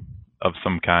of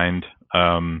some kind.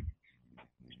 No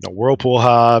Whirlpool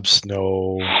hops,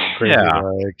 no crazy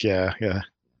yeah.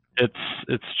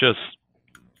 It's just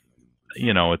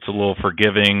it's a little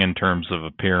forgiving in terms of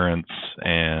appearance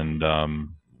and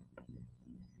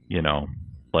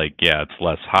like, yeah, it's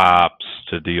less hops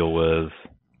to deal with.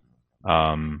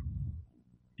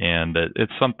 And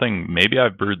it's something maybe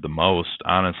I've brewed the most,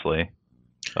 honestly,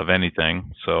 of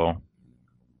anything. So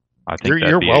I think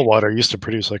your well water used to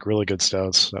produce like really good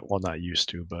stouts. Well, not used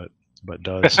to, but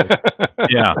does.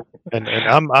 Yeah. And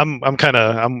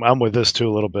I'm with this too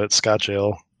a little bit. Scotch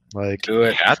ale, like do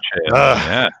it. Scotch ale.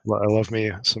 Yeah. I love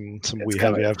me some wee It's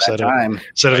heavy. I've said time.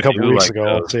 it a couple weeks ago.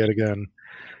 I'll say it again.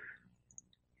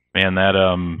 Man, that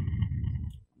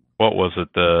what was it?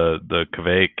 The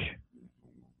Kveik.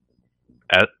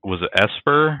 Was it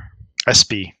Esper?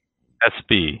 SB.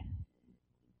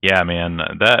 Yeah, man,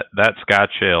 that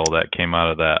Scotch ale that came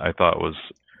out of that, I thought was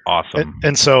awesome.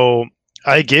 And so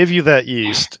I gave you that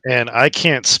yeast, and I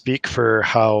can't speak for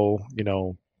how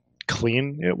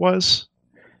clean it was.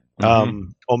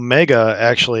 Mm-hmm. Omega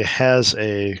actually has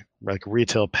a like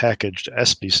retail packaged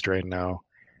SB strain now,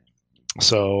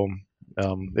 so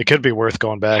it could be worth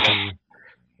going back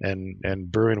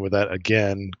and brewing with that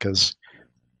again, because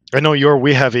I know your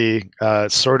Wee Heavy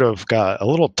sort of got a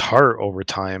little tart over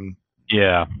time.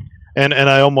 Yeah. And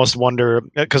I almost wonder,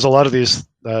 because a lot of these,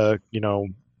 what's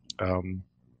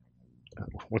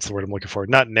the word I'm looking for?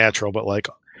 Not natural, but like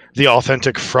the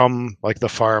authentic from like the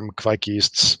farm Kveik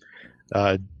yeasts,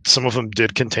 some of them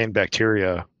did contain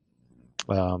bacteria.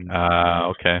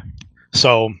 Okay.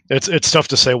 So it's tough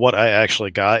to say what I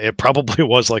actually got. It probably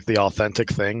was like the authentic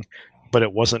thing, but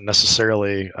it wasn't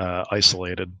necessarily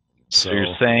isolated. So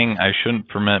you're saying I shouldn't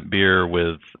ferment beer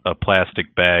with a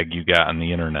plastic bag you got on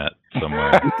the internet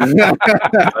somewhere?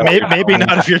 maybe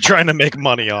not if you're trying to make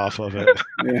money off of it.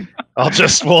 Yeah.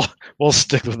 We'll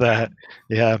stick with that.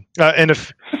 Yeah. And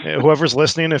if whoever's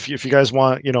listening, if you guys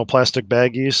want plastic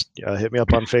bag yeast, hit me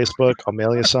up on Facebook. I'll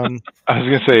mail you some. I was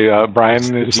gonna say Brian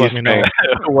is let me know.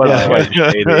 But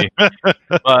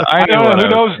I know who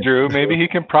knows, Drew. Maybe he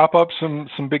can prop up some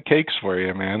big cakes for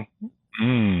you, man.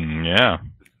 Yeah.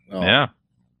 Oh. Yeah.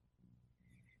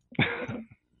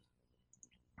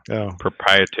 Oh.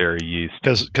 Proprietary yeast.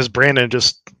 Because Brandon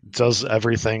just does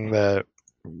everything that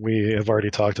we have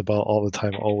already talked about all the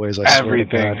time, always.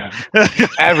 Everything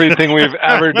we've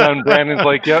ever done, Brandon's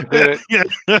like, yep, did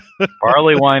it.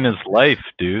 Barley wine is life,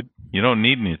 dude. You don't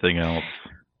need anything else.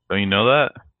 Don't you know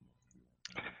that?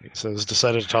 He says,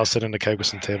 decided to toss it into keg with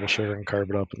some table sugar and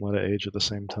carb it up and let it age at the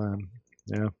same time.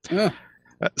 Yeah.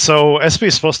 So SB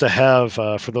is supposed to have,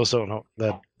 for those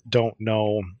that don't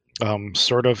know,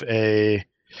 sort of a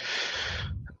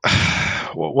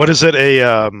what is it?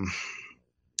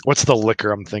 What's the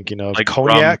liquor I'm thinking of? Like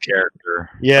cognac character.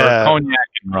 Yeah. Or cognac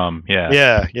and rum.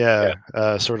 Yeah.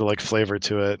 Sort of like flavor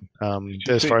to it.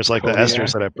 As far as like cognac? The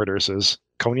esters that it produces.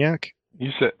 Cognac?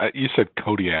 You said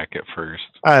Kodiak at first.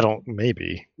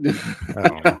 Maybe. I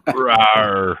don't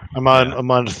know. I'm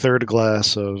on third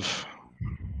glass of.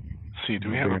 See,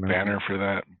 do we have a banner for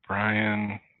that?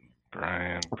 Brian.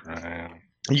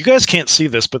 You guys can't see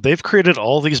this, but they've created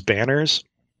all these banners.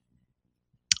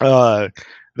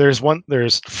 There's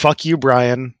Fuck You,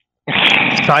 Brian.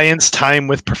 Science Time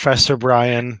with Professor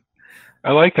Brian.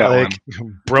 I like that one.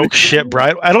 Broke shit,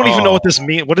 Brian. I don't even know what this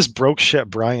means. What does broke shit,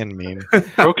 Brian mean?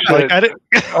 Broke shit.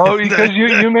 Because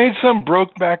you made some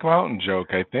Brokeback Mountain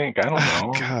joke, I think. I don't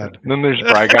know. God. And then there's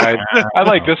Bry Guy. I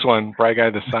like this one, Bry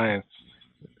Guy the Science.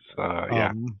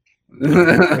 Yeah.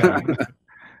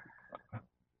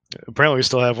 Apparently, we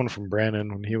still have one from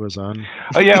Brandon when he was on.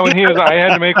 Oh yeah, when he was on, I had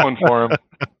to make one for him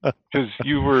because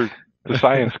you were the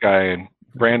science guy, and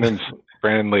Brandon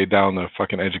laid down the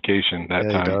fucking education that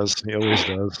time. He does. He always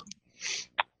does.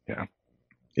 Yeah.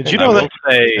 Did you know that?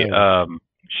 I will say,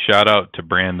 shout out to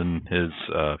Brandon. His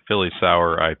Philly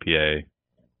Sour IPA,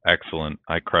 excellent.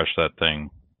 I crushed that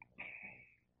thing.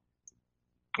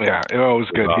 Yeah, it was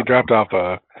good. He dropped off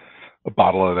a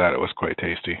bottle of that. It was quite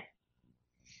tasty.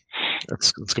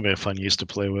 It's gonna be a fun yeast to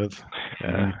play with.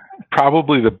 Yeah.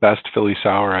 Probably the best Philly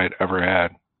Sour I'd ever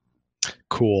had.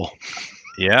 Cool.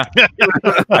 Yeah.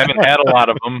 I haven't had a lot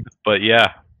of them, but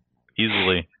yeah,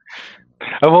 easily.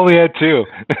 I've only had 2.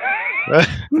 I'm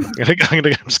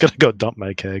just gonna go dump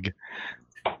my keg.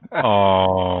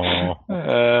 Oh,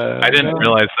 I didn't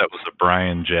realize that was a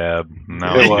Brian jab.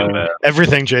 No,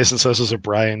 everything Jason says is a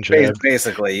Brian jab.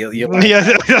 Basically, you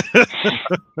yeah.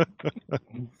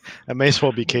 It may as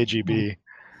well be KGB.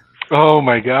 Oh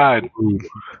my God!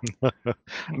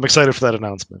 I'm excited for that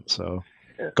announcement. So,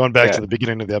 going back to the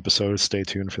beginning of the episode, stay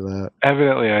tuned for that.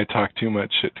 Evidently, I talked too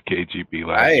much shit to KGB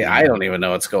last week. I don't even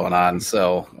know what's going on.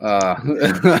 So,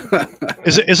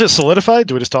 is it solidified?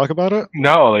 Do we just talk about it?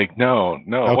 No. Okay.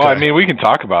 Well, I mean, we can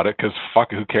talk about it because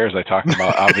fuck, who cares? I talked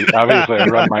about obviously I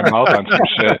run my mouth on some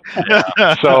shit.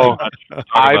 So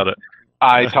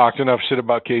I talked enough shit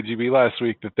about KGB last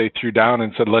week that they threw down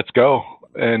and said, "Let's go."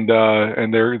 And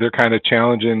they're kind of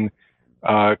challenging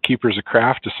Keepers of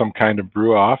Craft to some kind of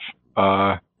brew off,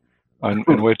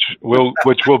 in which will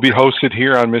be hosted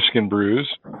here on Michigan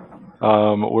Brews,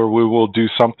 where we will do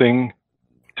something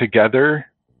together.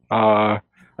 I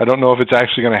don't know if it's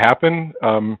actually going to happen.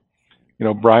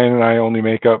 Brian and I only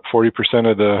make up 40%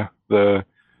 of the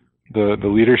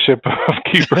leadership of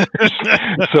Keepers,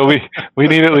 so we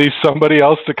need at least somebody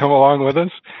else to come along with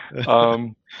us.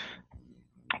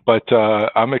 But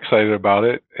I'm excited about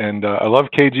it, and I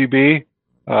love KGB,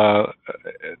 but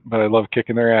I love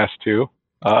kicking their ass too.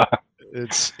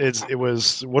 It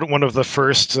was one of the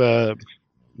first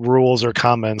rules or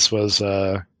comments was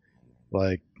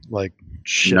like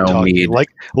shit talking,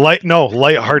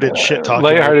 lighthearted shit talking.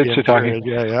 Lighthearted shit talking.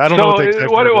 Yeah. I don't know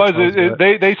what it was.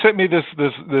 They sent me this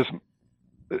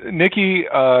Nikki.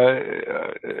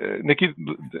 I'm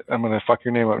gonna fuck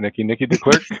your name up, Nikki. Nikki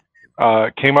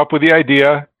DeClerc came up with the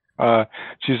idea.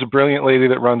 She's a brilliant lady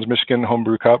that runs Michigan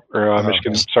Homebrew Cup or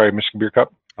Michigan Beer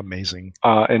Cup. Amazing.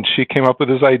 And she came up with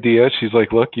this idea. She's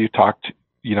like, "Look, you talked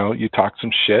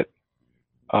some shit.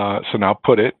 So now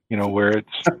put it, where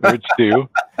it's due."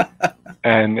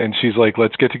 And she's like,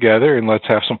 "Let's get together and let's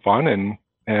have some fun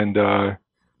and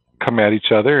come at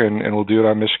each other and we'll do it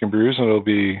on Michigan Brews, and it'll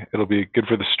be good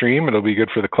for the stream. It'll be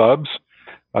good for the clubs,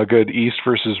 a good East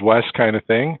versus West kind of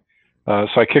thing."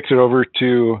 So I kicked it over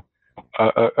to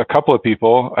a couple of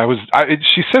people.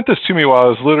 She sent this to me while I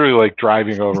was literally like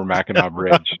driving over Mackinac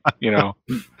Bridge,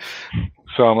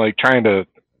 So I'm like trying to,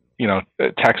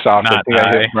 text off. I think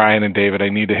I hit Brian and David. I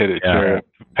need to hit it to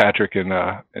Patrick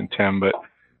and Tim, but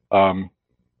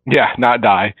not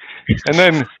die.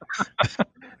 And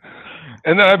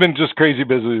then I've been just crazy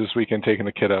busy this weekend taking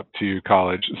the kid up to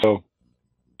college. So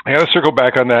I got to circle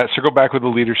back on that. Circle back with the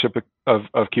leadership of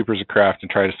Keepers of Craft and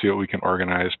try to see what we can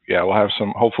organize. Yeah, we'll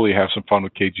hopefully have some fun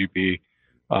with KGB.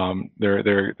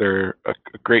 They're a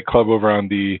great club over on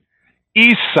the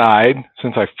east side.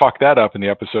 Since I fucked that up in the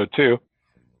episode too.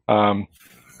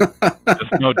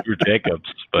 Just no Drew Jacobs,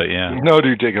 but yeah. No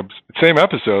Drew Jacobs. Same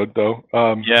episode though.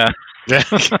 Yeah.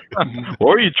 What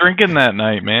were you drinking that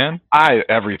night, man?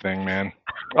 Everything, man.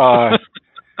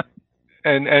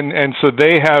 And so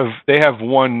they have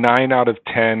won 9 out of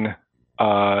 10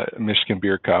 Michigan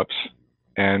Beer Cups,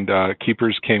 and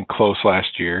Keepers came close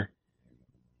last year.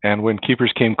 And when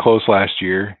Keepers came close last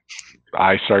year,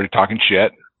 I started talking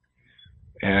shit,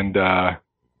 and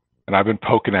I've been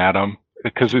poking at them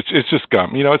because it's just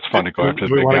gum. It's fun to go after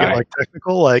the big guy. Get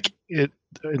technical,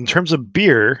 in terms of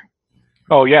beer.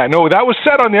 Oh yeah, no, that was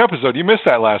said on the episode. You missed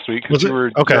that last week because you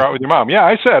were out with your mom. Yeah,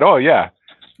 I said, oh yeah.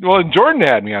 Well, Jordan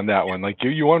had me on that one. Like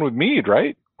you won with Mead,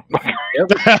 right?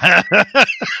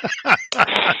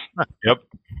 Yep.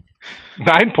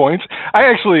 9 points.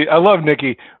 I love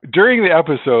Nikki. During the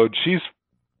episode, she's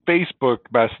Facebook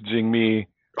messaging me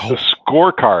the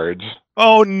scorecards.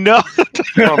 Oh no!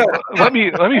 Let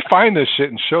me find this shit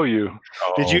and show you.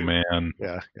 Did you, man?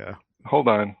 Yeah. Hold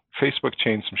on. Facebook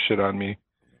changed some shit on me.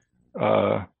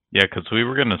 Yeah, because we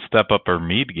were gonna step up our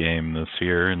Mead game this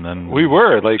year, and then we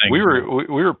were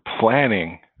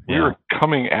planning. We were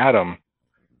coming at them.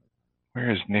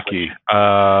 Where is Nikki?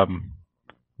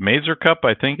 Mazer Cup,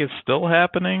 I think, is still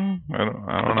happening. I don't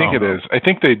know. I think it is. I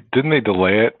think they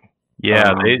delay it.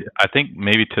 Yeah, I think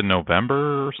maybe to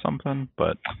November or something.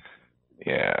 But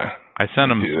yeah, I sent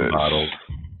them some bottles.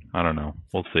 I don't know.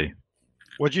 We'll see.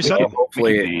 What'd you send?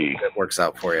 Hopefully it works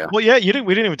out for you. Well, yeah, we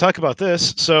didn't even talk about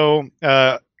this. So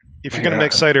if you're gonna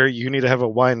make cider, you need to have a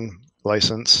wine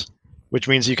license, which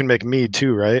means you can make mead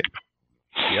too, right?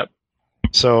 Yep.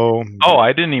 So. Oh,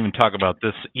 I didn't even talk about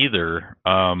this either.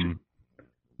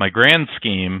 My grand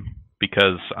scheme,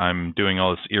 because I'm doing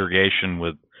all this irrigation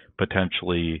with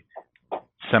potentially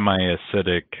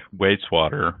semi-acidic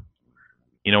wastewater.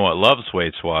 You know what loves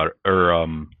wastewater or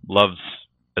loves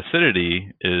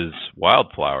acidity is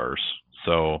wildflowers.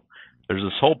 So there's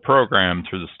this whole program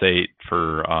through the state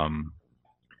for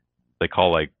they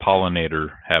call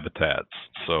pollinator habitats.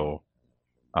 So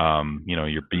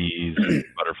your bees,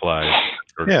 butterflies.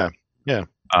 Yeah.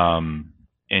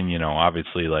 And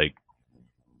obviously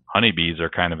honeybees are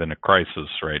kind of in a crisis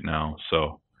right now.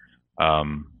 So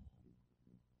I've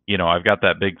got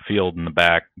that big field in the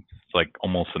back. It's like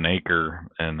almost an acre,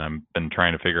 and I've been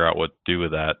trying to figure out what to do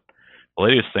with that. The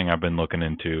latest thing I've been looking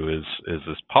into is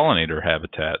this pollinator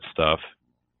habitat stuff,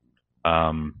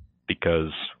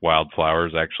 because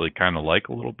wildflowers actually kind of like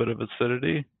a little bit of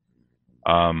acidity.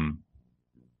 And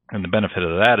the benefit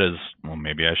of that is, well,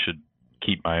 maybe I should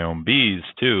keep my own bees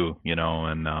too,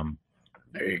 and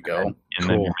There you go. And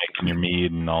then you're making your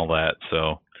mead and all that.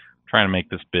 So trying to make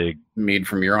this big mead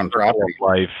from your own property.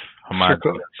 Life.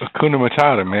 Hakuna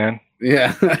Matata, man.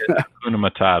 Yeah. Hakuna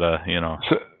Matata, you know.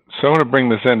 So I want to bring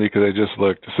this in because I just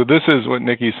looked. So this is what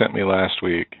Nikki sent me last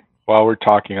week while we're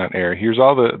talking on air. Here's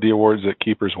all the awards that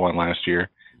Keepers won last year.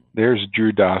 There's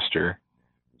Drew Doster,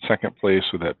 second place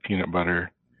with that peanut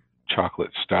butter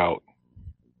chocolate stout,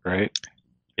 right?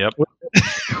 Yep.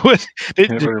 was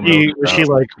she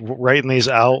like writing these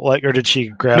out, like, or did she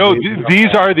grab? No, these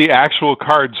are the actual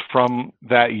cards from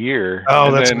that year.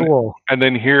 Oh, that's cool. And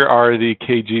then here are the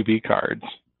KGB cards.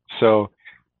 So,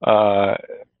 yeah,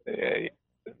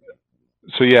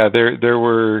 there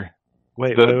were.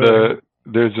 Wait.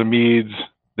 There's the meads.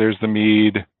 There's the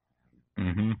mead.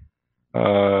 Mm-hmm.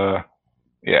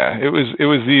 Yeah, it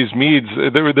was these meads.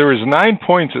 There was 9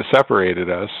 points that separated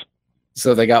us.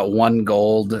 So they got 1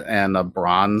 gold and a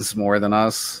bronze more than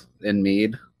us in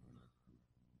mead.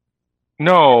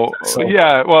 No,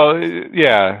 yeah, well,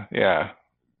 yeah. There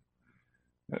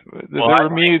were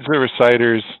meads, there were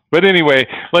ciders, but anyway,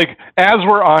 like as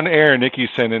we're on air, Nikki's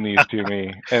sending these to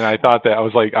me, and I thought that I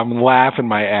was like, I'm laughing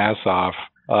my ass off.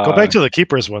 Go back to the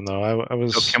Keepers one though. I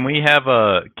was. So can we have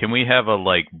a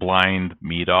like blind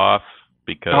meet off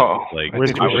because like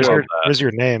where's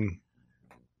your name?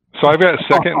 So I've got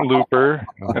second looper,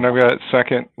 and I've got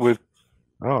second with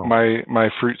my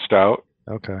fruit stout.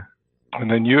 Okay. And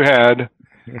then you had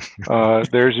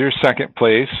there's your second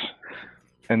place,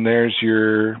 and where's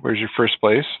your first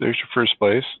place? There's your first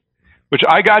place, which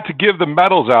I got to give the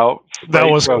medals out. That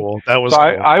was cool. That was. So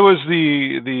cool. I was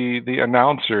the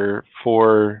announcer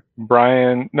for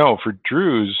Brian. No, for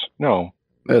Drew's. No,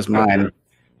 that was mine.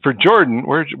 For Jordan,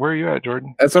 where are you at,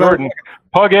 Jordan? That's Jordan.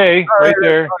 Pug A, right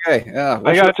there. Okay, yeah.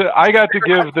 I got to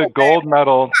give the gold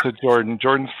medal to Jordan.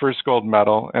 Jordan's first gold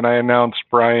medal, and I announced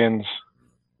Brian's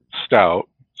stout.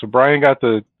 So Brian got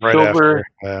the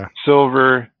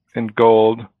silver, and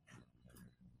gold.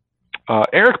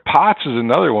 Eric Potts is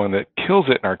another one that kills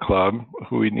it in our club,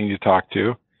 who we need to talk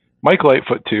to. Mike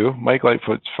Lightfoot too. Mike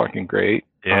Lightfoot's fucking great.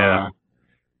 Yeah.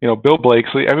 Bill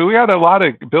Blakesley. I mean, we got a lot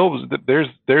of Bill. There's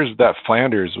that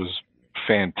Flanders was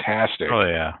fantastic. Oh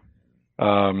yeah.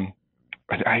 I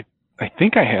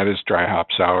think I had his dry hop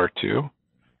sour too.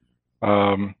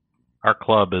 Our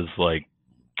club is like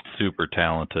super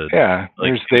talented. Yeah, like,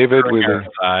 there's David with his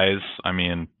size. I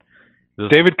mean,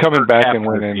 David coming back and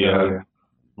winning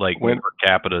per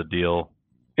capita deal.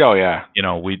 Oh yeah.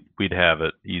 We'd have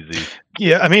it easy.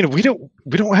 Yeah, I mean, we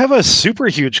don't have a super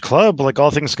huge club. Like all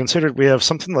things considered, we have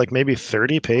something like maybe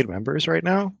 30 paid members right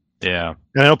now. Yeah.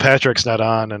 And I know Patrick's not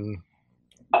on, and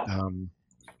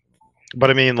but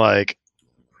I mean, like,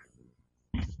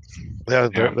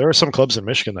 there are some clubs in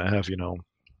Michigan that have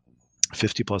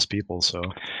 50 plus people. So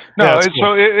no, cool.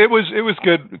 So it was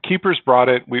good. Keepers brought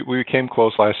it. We came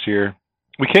close last year.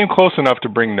 We came close enough to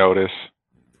bring notice.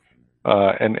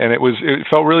 And it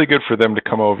felt really good for them to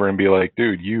come over and be like,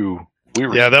 dude,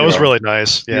 that was really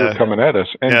nice. Yeah, you were coming at us.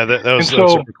 And, that was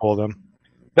super cool of them.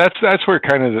 That's where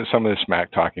kind of some of the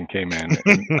smack talking came in.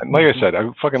 And like I said, I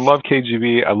fucking love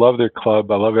KGB. I love their club.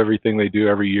 I love everything they do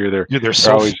every year. They're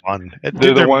so always fun.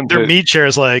 Their meat chair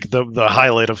is like the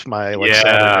highlight of my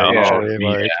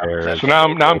Saturday. So now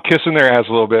I'm kissing their ass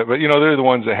a little bit, but they're the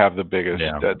ones that have the biggest,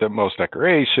 the most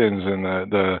decorations and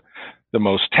the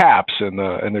most taps, and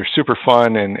they're super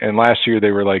fun. And last year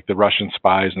they were like the Russian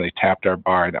spies, and they tapped our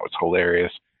bar, and that was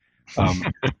hilarious.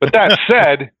 But that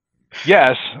said,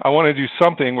 yes, I want to do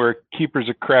something where Keepers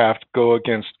of Craft go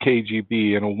against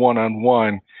KGB in a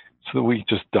 1-on-1, so that we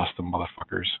just dust the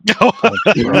motherfuckers.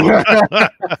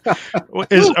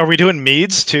 Are we doing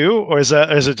meads too, or is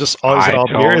it just all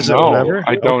beer? Is it whatever?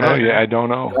 I don't know yet. I don't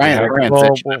know. Brian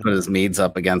said put his meads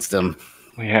up against him.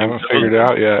 We haven't figured it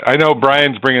out yet. I know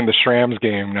Brian's bringing the Shrams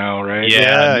game now, right?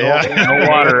 No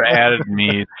water added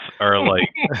meats are like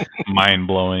mind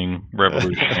blowing,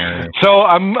 revolutionary. So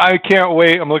I can't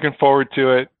wait. I'm looking forward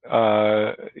to it.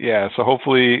 So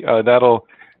hopefully that'll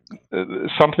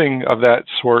something of that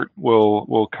sort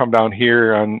will come down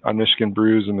here on Michigan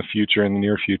Brews in the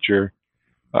near future,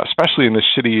 especially in this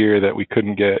shitty year that we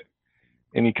couldn't get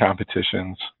any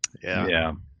competitions.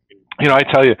 Yeah. I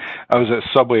tell you, I was at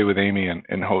Subway with Amy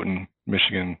in Houghton,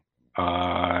 Michigan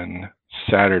on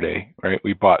Saturday, right?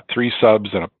 We bought 3 subs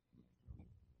and a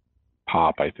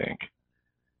pop, I think.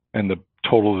 And the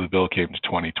total of the bill came to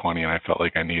 $20.20, and I felt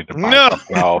like I needed to buy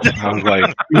something else. I was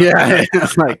like, yeah,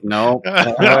 it's like, no.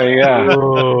 Yeah.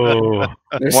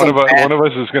 One of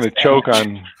us is going to choke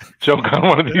on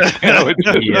one of these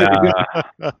sandwiches. Yeah.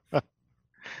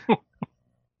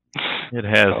 It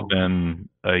has been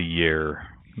a year.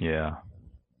 Yeah.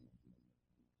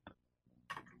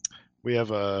 We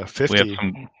have 50.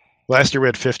 Last year we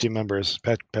had 50 members.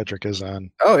 Patrick is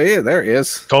on. Oh yeah, there he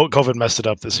is. COVID messed it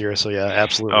up this year, so yeah,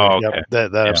 absolutely. Oh, okay.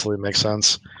 Yep, that absolutely makes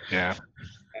sense. Yeah.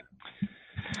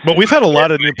 But we've had a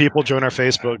lot of new people join our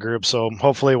Facebook group, so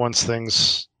hopefully once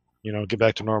things, get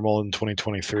back to normal in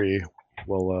 2023,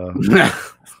 we'll.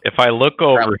 If I look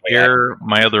over here,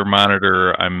 my other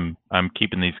monitor, I'm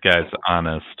keeping these guys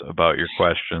honest about your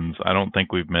questions. I don't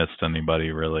think we've missed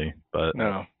anybody really, but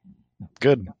no.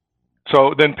 Good.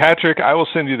 So then, Patrick, I will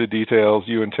send you the details,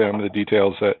 you and Tim, the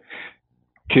details that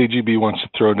KGB wants to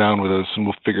throw down with us, and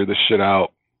we'll figure this shit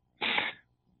out.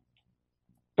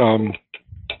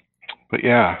 But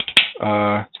yeah,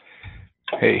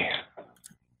 hey,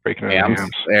 breaking our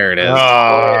jams. There it is.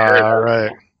 All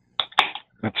right.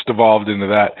 That's devolved into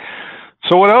that.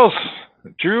 So what else,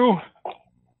 Drew?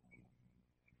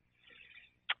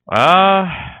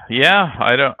 Yeah,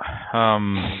 I don't.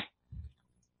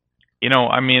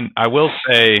 I mean, I will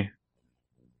say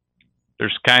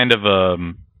there's kind of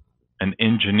an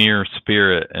engineer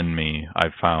spirit in me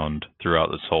I've found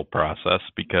throughout this whole process,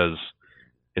 because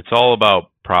it's all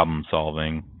about problem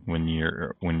solving when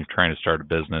you're trying to start a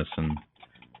business. And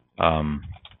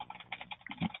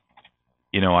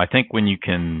I think when you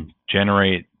can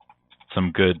generate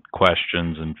some good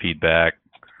questions and feedback,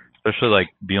 especially like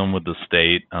dealing with the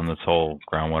state on this whole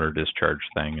groundwater discharge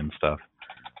thing and stuff.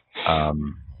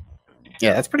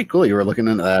 Yeah, that's pretty cool. You were looking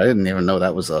into that. I didn't even know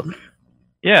that was a.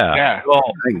 Yeah.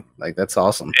 Well, like that's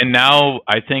awesome. And now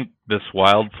I think this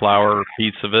wildflower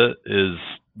piece of it is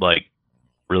like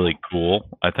really cool.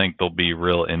 I think they'll be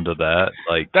real into that.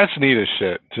 Like that's neat as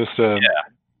shit. Just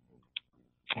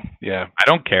yeah. I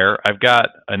don't care. I've got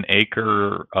an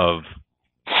acre of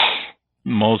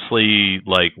mostly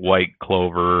like white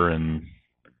clover and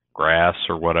grass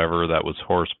or whatever that was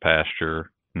horse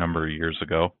pasture a number of years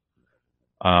ago.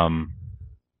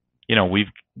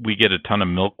 We get a ton of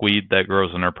milkweed that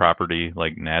grows on our property,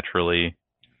 like naturally.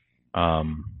 So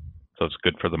it's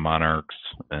good for the monarchs,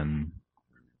 and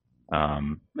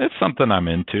it's something I'm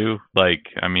into. Like,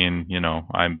 I mean,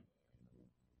 I'm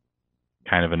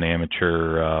kind of an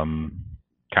amateur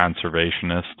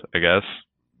conservationist, I guess,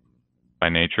 by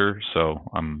nature. So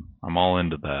I'm all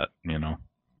into that,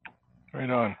 Right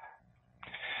on.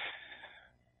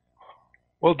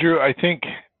 Well, Drew, I think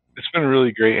it's been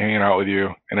really great hanging out with you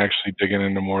and actually digging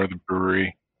into more of the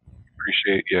brewery.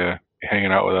 Appreciate you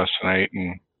hanging out with us tonight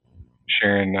and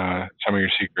sharing some of your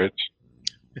secrets.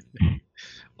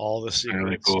 All the secrets.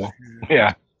 Really cool.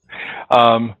 Yeah.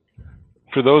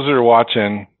 For those that are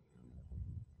watching,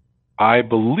 I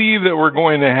believe that we're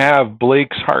going to have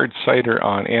Blake's Hard Cider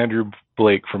on. Andrew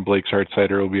Blake from Blake's Hard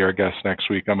Cider will be our guest next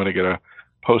week. I'm going to get a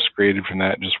post graded from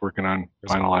that, just working on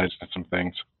finalizing some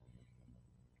things.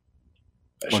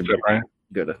 What's up, Brian?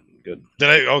 Good.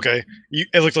 Okay.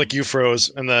 It looked like you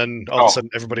froze, and then all of a sudden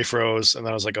everybody froze, and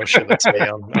then I was like, "Oh shit, that's me."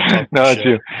 No, it's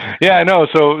you. Yeah, no.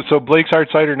 So Blake's Hard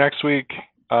Cider next week.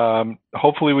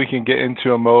 Hopefully, we can get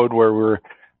into a mode where we're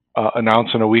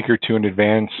announcing a week or two in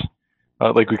advance,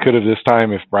 like we could have this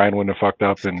time if Brian wouldn't have fucked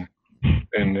up and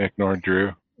ignored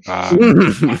Drew.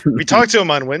 We talked to him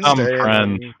on Wednesday.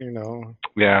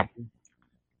 Yeah.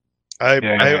 I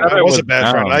was a bad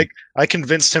friend. I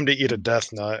convinced him to eat a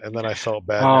death nut, and then I felt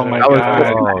bad. Oh my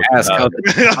god!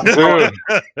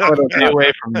 Stay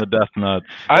away from the death nuts.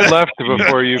 I left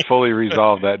before you fully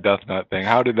resolved that death nut thing.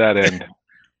 How did that end?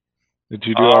 Did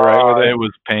you do all right with it? It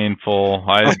was painful.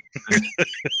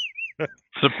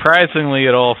 Surprisingly,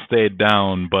 it all stayed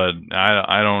down, but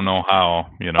I don't know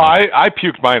how. I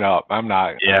puked mine up. I'm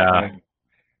not. Yeah.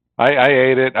 I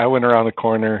ate it. I went around the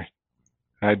corner.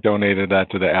 I donated that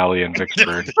to the alley in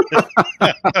Vicksburg.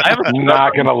 I'm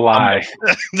not gonna lie.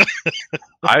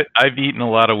 I've eaten a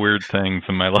lot of weird things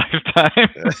in my lifetime.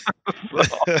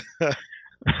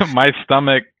 My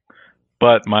stomach,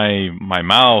 but my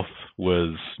mouth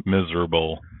was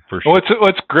miserable for sure.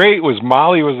 What's great was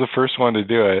Molly was the first one to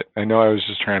do it. I know I was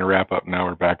just trying to wrap up. Now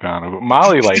we're back on it. But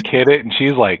Molly hit it, and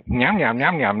she's like, "Yum yum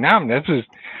yum yum yum."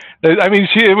 I mean,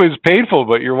 it was painful,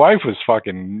 but your wife was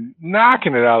fucking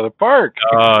knocking it out of the park.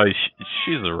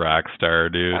 She's a rock star,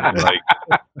 dude. Like,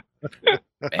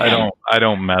 I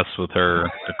don't mess with her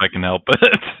if I can help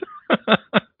it.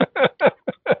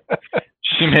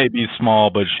 She may be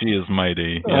small, but she is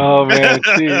mighty. Yeah. Oh man,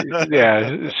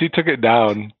 she took it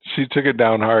down. She took it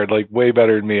down hard, like way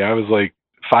better than me. I was like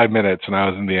 5 minutes, and I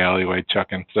was in the alleyway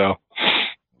chucking. So,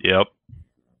 yep.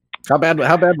 How bad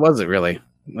was it really?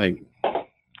 Like.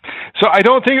 So I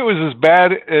don't think it was as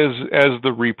bad as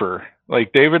the Reaper.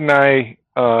 Like David and I,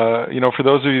 for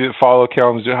those of you that follow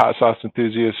Kalamazoo Hot Sauce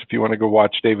Enthusiasts, if you want to go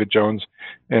watch David Jones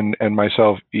and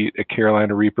myself eat a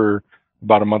Carolina Reaper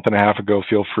about a month and a half ago.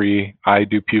 Feel free. I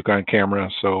do puke on camera,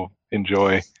 so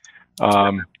enjoy. It's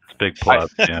a big plus.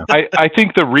 Yeah. I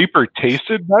think the Reaper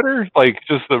tasted better. Like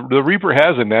just the Reaper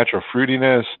has a natural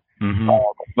fruitiness,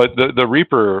 but the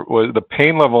Reaper was, the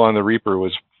pain level on the Reaper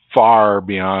was far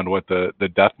beyond what the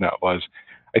Death Nut was.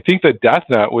 I think the Death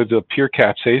Nut with the pure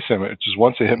capsaicin, it just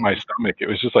once it hit my stomach, it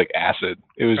was just like acid.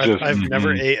 It was just. I've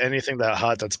never ate anything that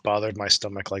hot that's bothered my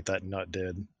stomach like that nut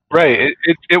did. Right.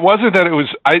 It wasn't that it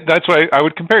was. That's what I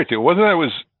would compare it to. It wasn't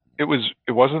that it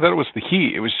wasn't that it was the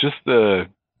heat. It was just the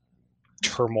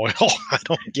turmoil. I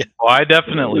don't get. Well, I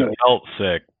definitely felt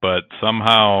sick, but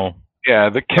somehow. Yeah,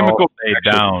 the chemical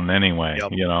stayed down anyway.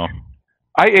 Yep. You know.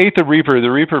 I ate the Reaper.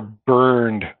 The Reaper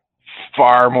burned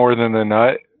far more than the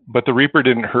nut, but the Reaper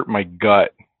didn't hurt my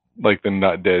gut like the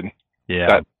nut did. Yeah.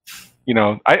 That, you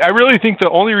know, I really think the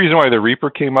only reason why the Reaper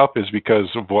came up is because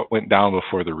of what went down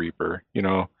before the Reaper. You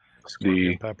know,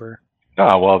 Scorpion pepper.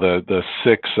 Oh, well, the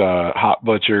 6 hot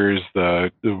butchers,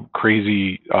 the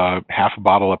crazy half a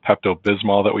bottle of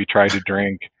Pepto-Bismol that we tried to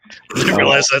drink. I didn't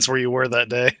realize that's where you were that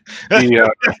day. You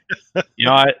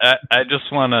know, I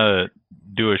just want to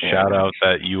do a shout out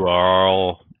that you are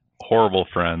all horrible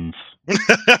friends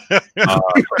for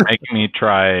making me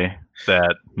try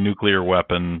that nuclear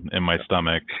weapon in my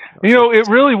stomach. You know, it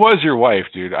really was your wife,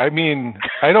 dude. I mean,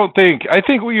 I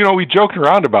think we joked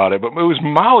around about it, but it was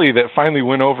Molly that finally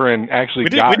went over and actually we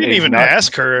didn't even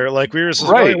ask her. Like, we were just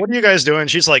like, what are you guys doing?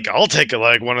 She's like, I'll take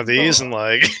like one of these, and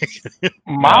like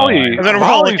Molly. And then we're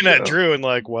all looking at Drew and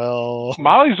like, well,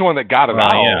 Molly's the one that got it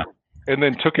out and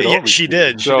then took it over. She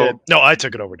did. She did. No, I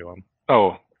took it over to him.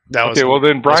 Oh, okay. Well,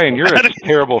 then Brian, you're a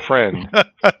terrible friend.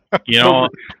 You know.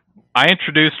 I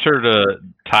introduced her to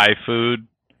Thai food.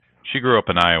 She grew up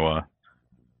in Iowa,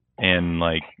 and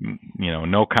like, you know,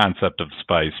 no concept of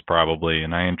spice probably.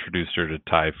 And I introduced her to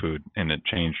Thai food, and it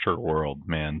changed her world,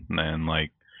 man. And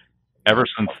like, ever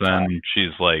since then,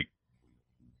 she's like,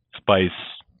 spice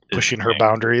pushing her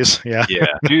boundaries. Yeah. Yeah.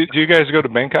 Do you guys go to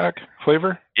Bangkok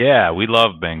Flavor? Yeah, we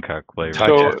love Bangkok Flavor.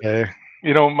 So,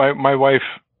 you know, my wife,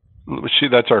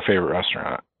 that's our favorite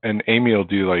restaurant, and Amy will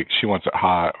do like she wants it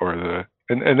hot or the.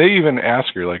 And they even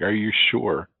ask her, like, are you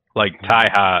sure? Like Thai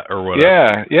hot or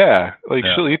whatever. Yeah. Like,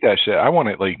 she'll eat that shit. I want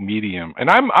it, like, medium. And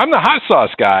I'm the hot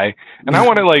sauce guy, and I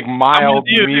want it, like, mild,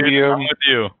 medium. I'm with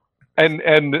you.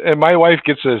 And my wife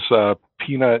gets this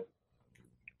peanut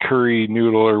curry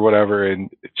noodle or whatever, and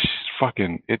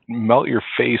it melt your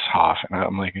face off. And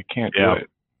I'm like, I can't do it.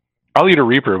 I'll eat a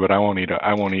Reaper, but I won't eat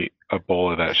a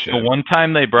bowl of that shit. The one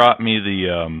time they brought me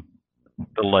the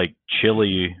like,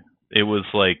 chili, it was,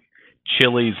 like,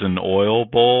 chilies and oil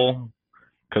bowl,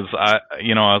 because I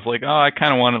was like, I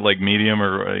kind of want it like medium,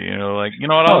 or like, you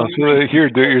know what? So here,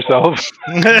 do it yourself.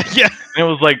 Yeah. And it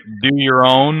was like, do your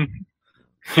own.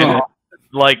 And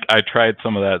like, I tried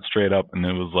some of that straight up, and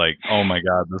it was like, oh my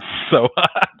god, this is so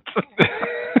hot.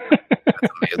 That's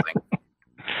amazing.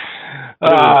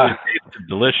 It tasted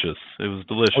delicious. It was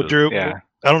delicious. Well, Drew, I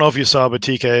don't know if you saw, but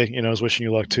TK, is wishing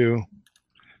you luck too.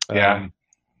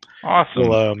 Awesome.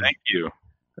 Well, thank you.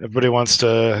 Everybody wants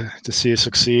to see you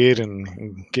succeed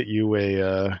and get you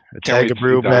a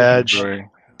Tag-A-Brew badge.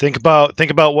 Think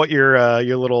about what your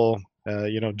little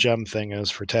gem thing is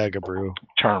for Tag-A-Brew.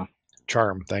 Charm.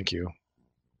 Thank you.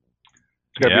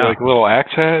 It's got to be like a little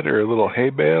axe head or a little hay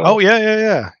bale. Oh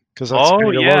yeah. Because that's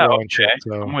your logo and shit.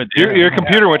 So. Your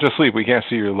computer went to sleep. We can't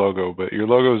see your logo, but your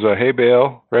logo is a hay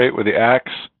bale, right, with the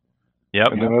axe. Yep.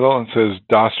 In the middle, and it says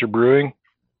Doster Brewing.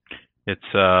 It's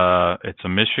a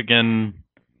Michigan.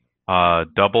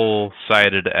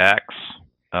 Double-sided axe,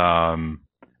 a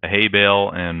hay bale,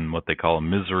 and what they call a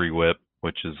misery whip,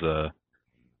 which is a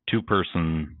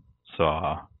 2-person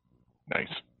saw. Nice.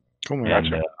 Cool.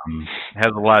 And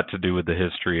has a lot to do with the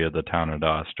history of the town of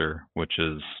Doster, which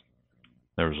is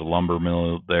there was a lumber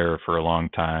mill there for a long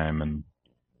time, and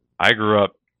I grew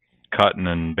up cutting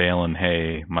and baling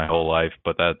hay my whole life,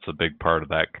 but that's a big part of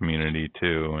that community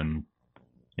too, and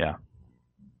yeah.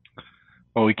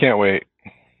 Well, we can't wait.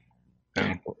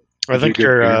 I think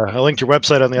I linked your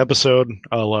website on the episode.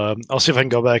 I'll see if I can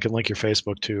go back and link your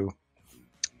Facebook too.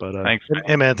 But thanks.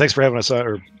 Hey man, thanks for having us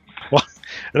on.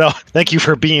 Thank you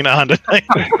for being on tonight.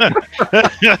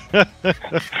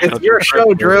 It's your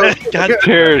show, Drew.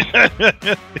 Cheers.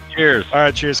 Cheers. All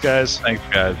right, cheers, guys. Thanks,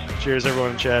 guys. Cheers,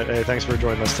 everyone in chat. Hey, thanks for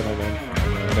joining us tonight, man.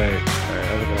 Hey. All right,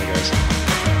 have a good night, guys.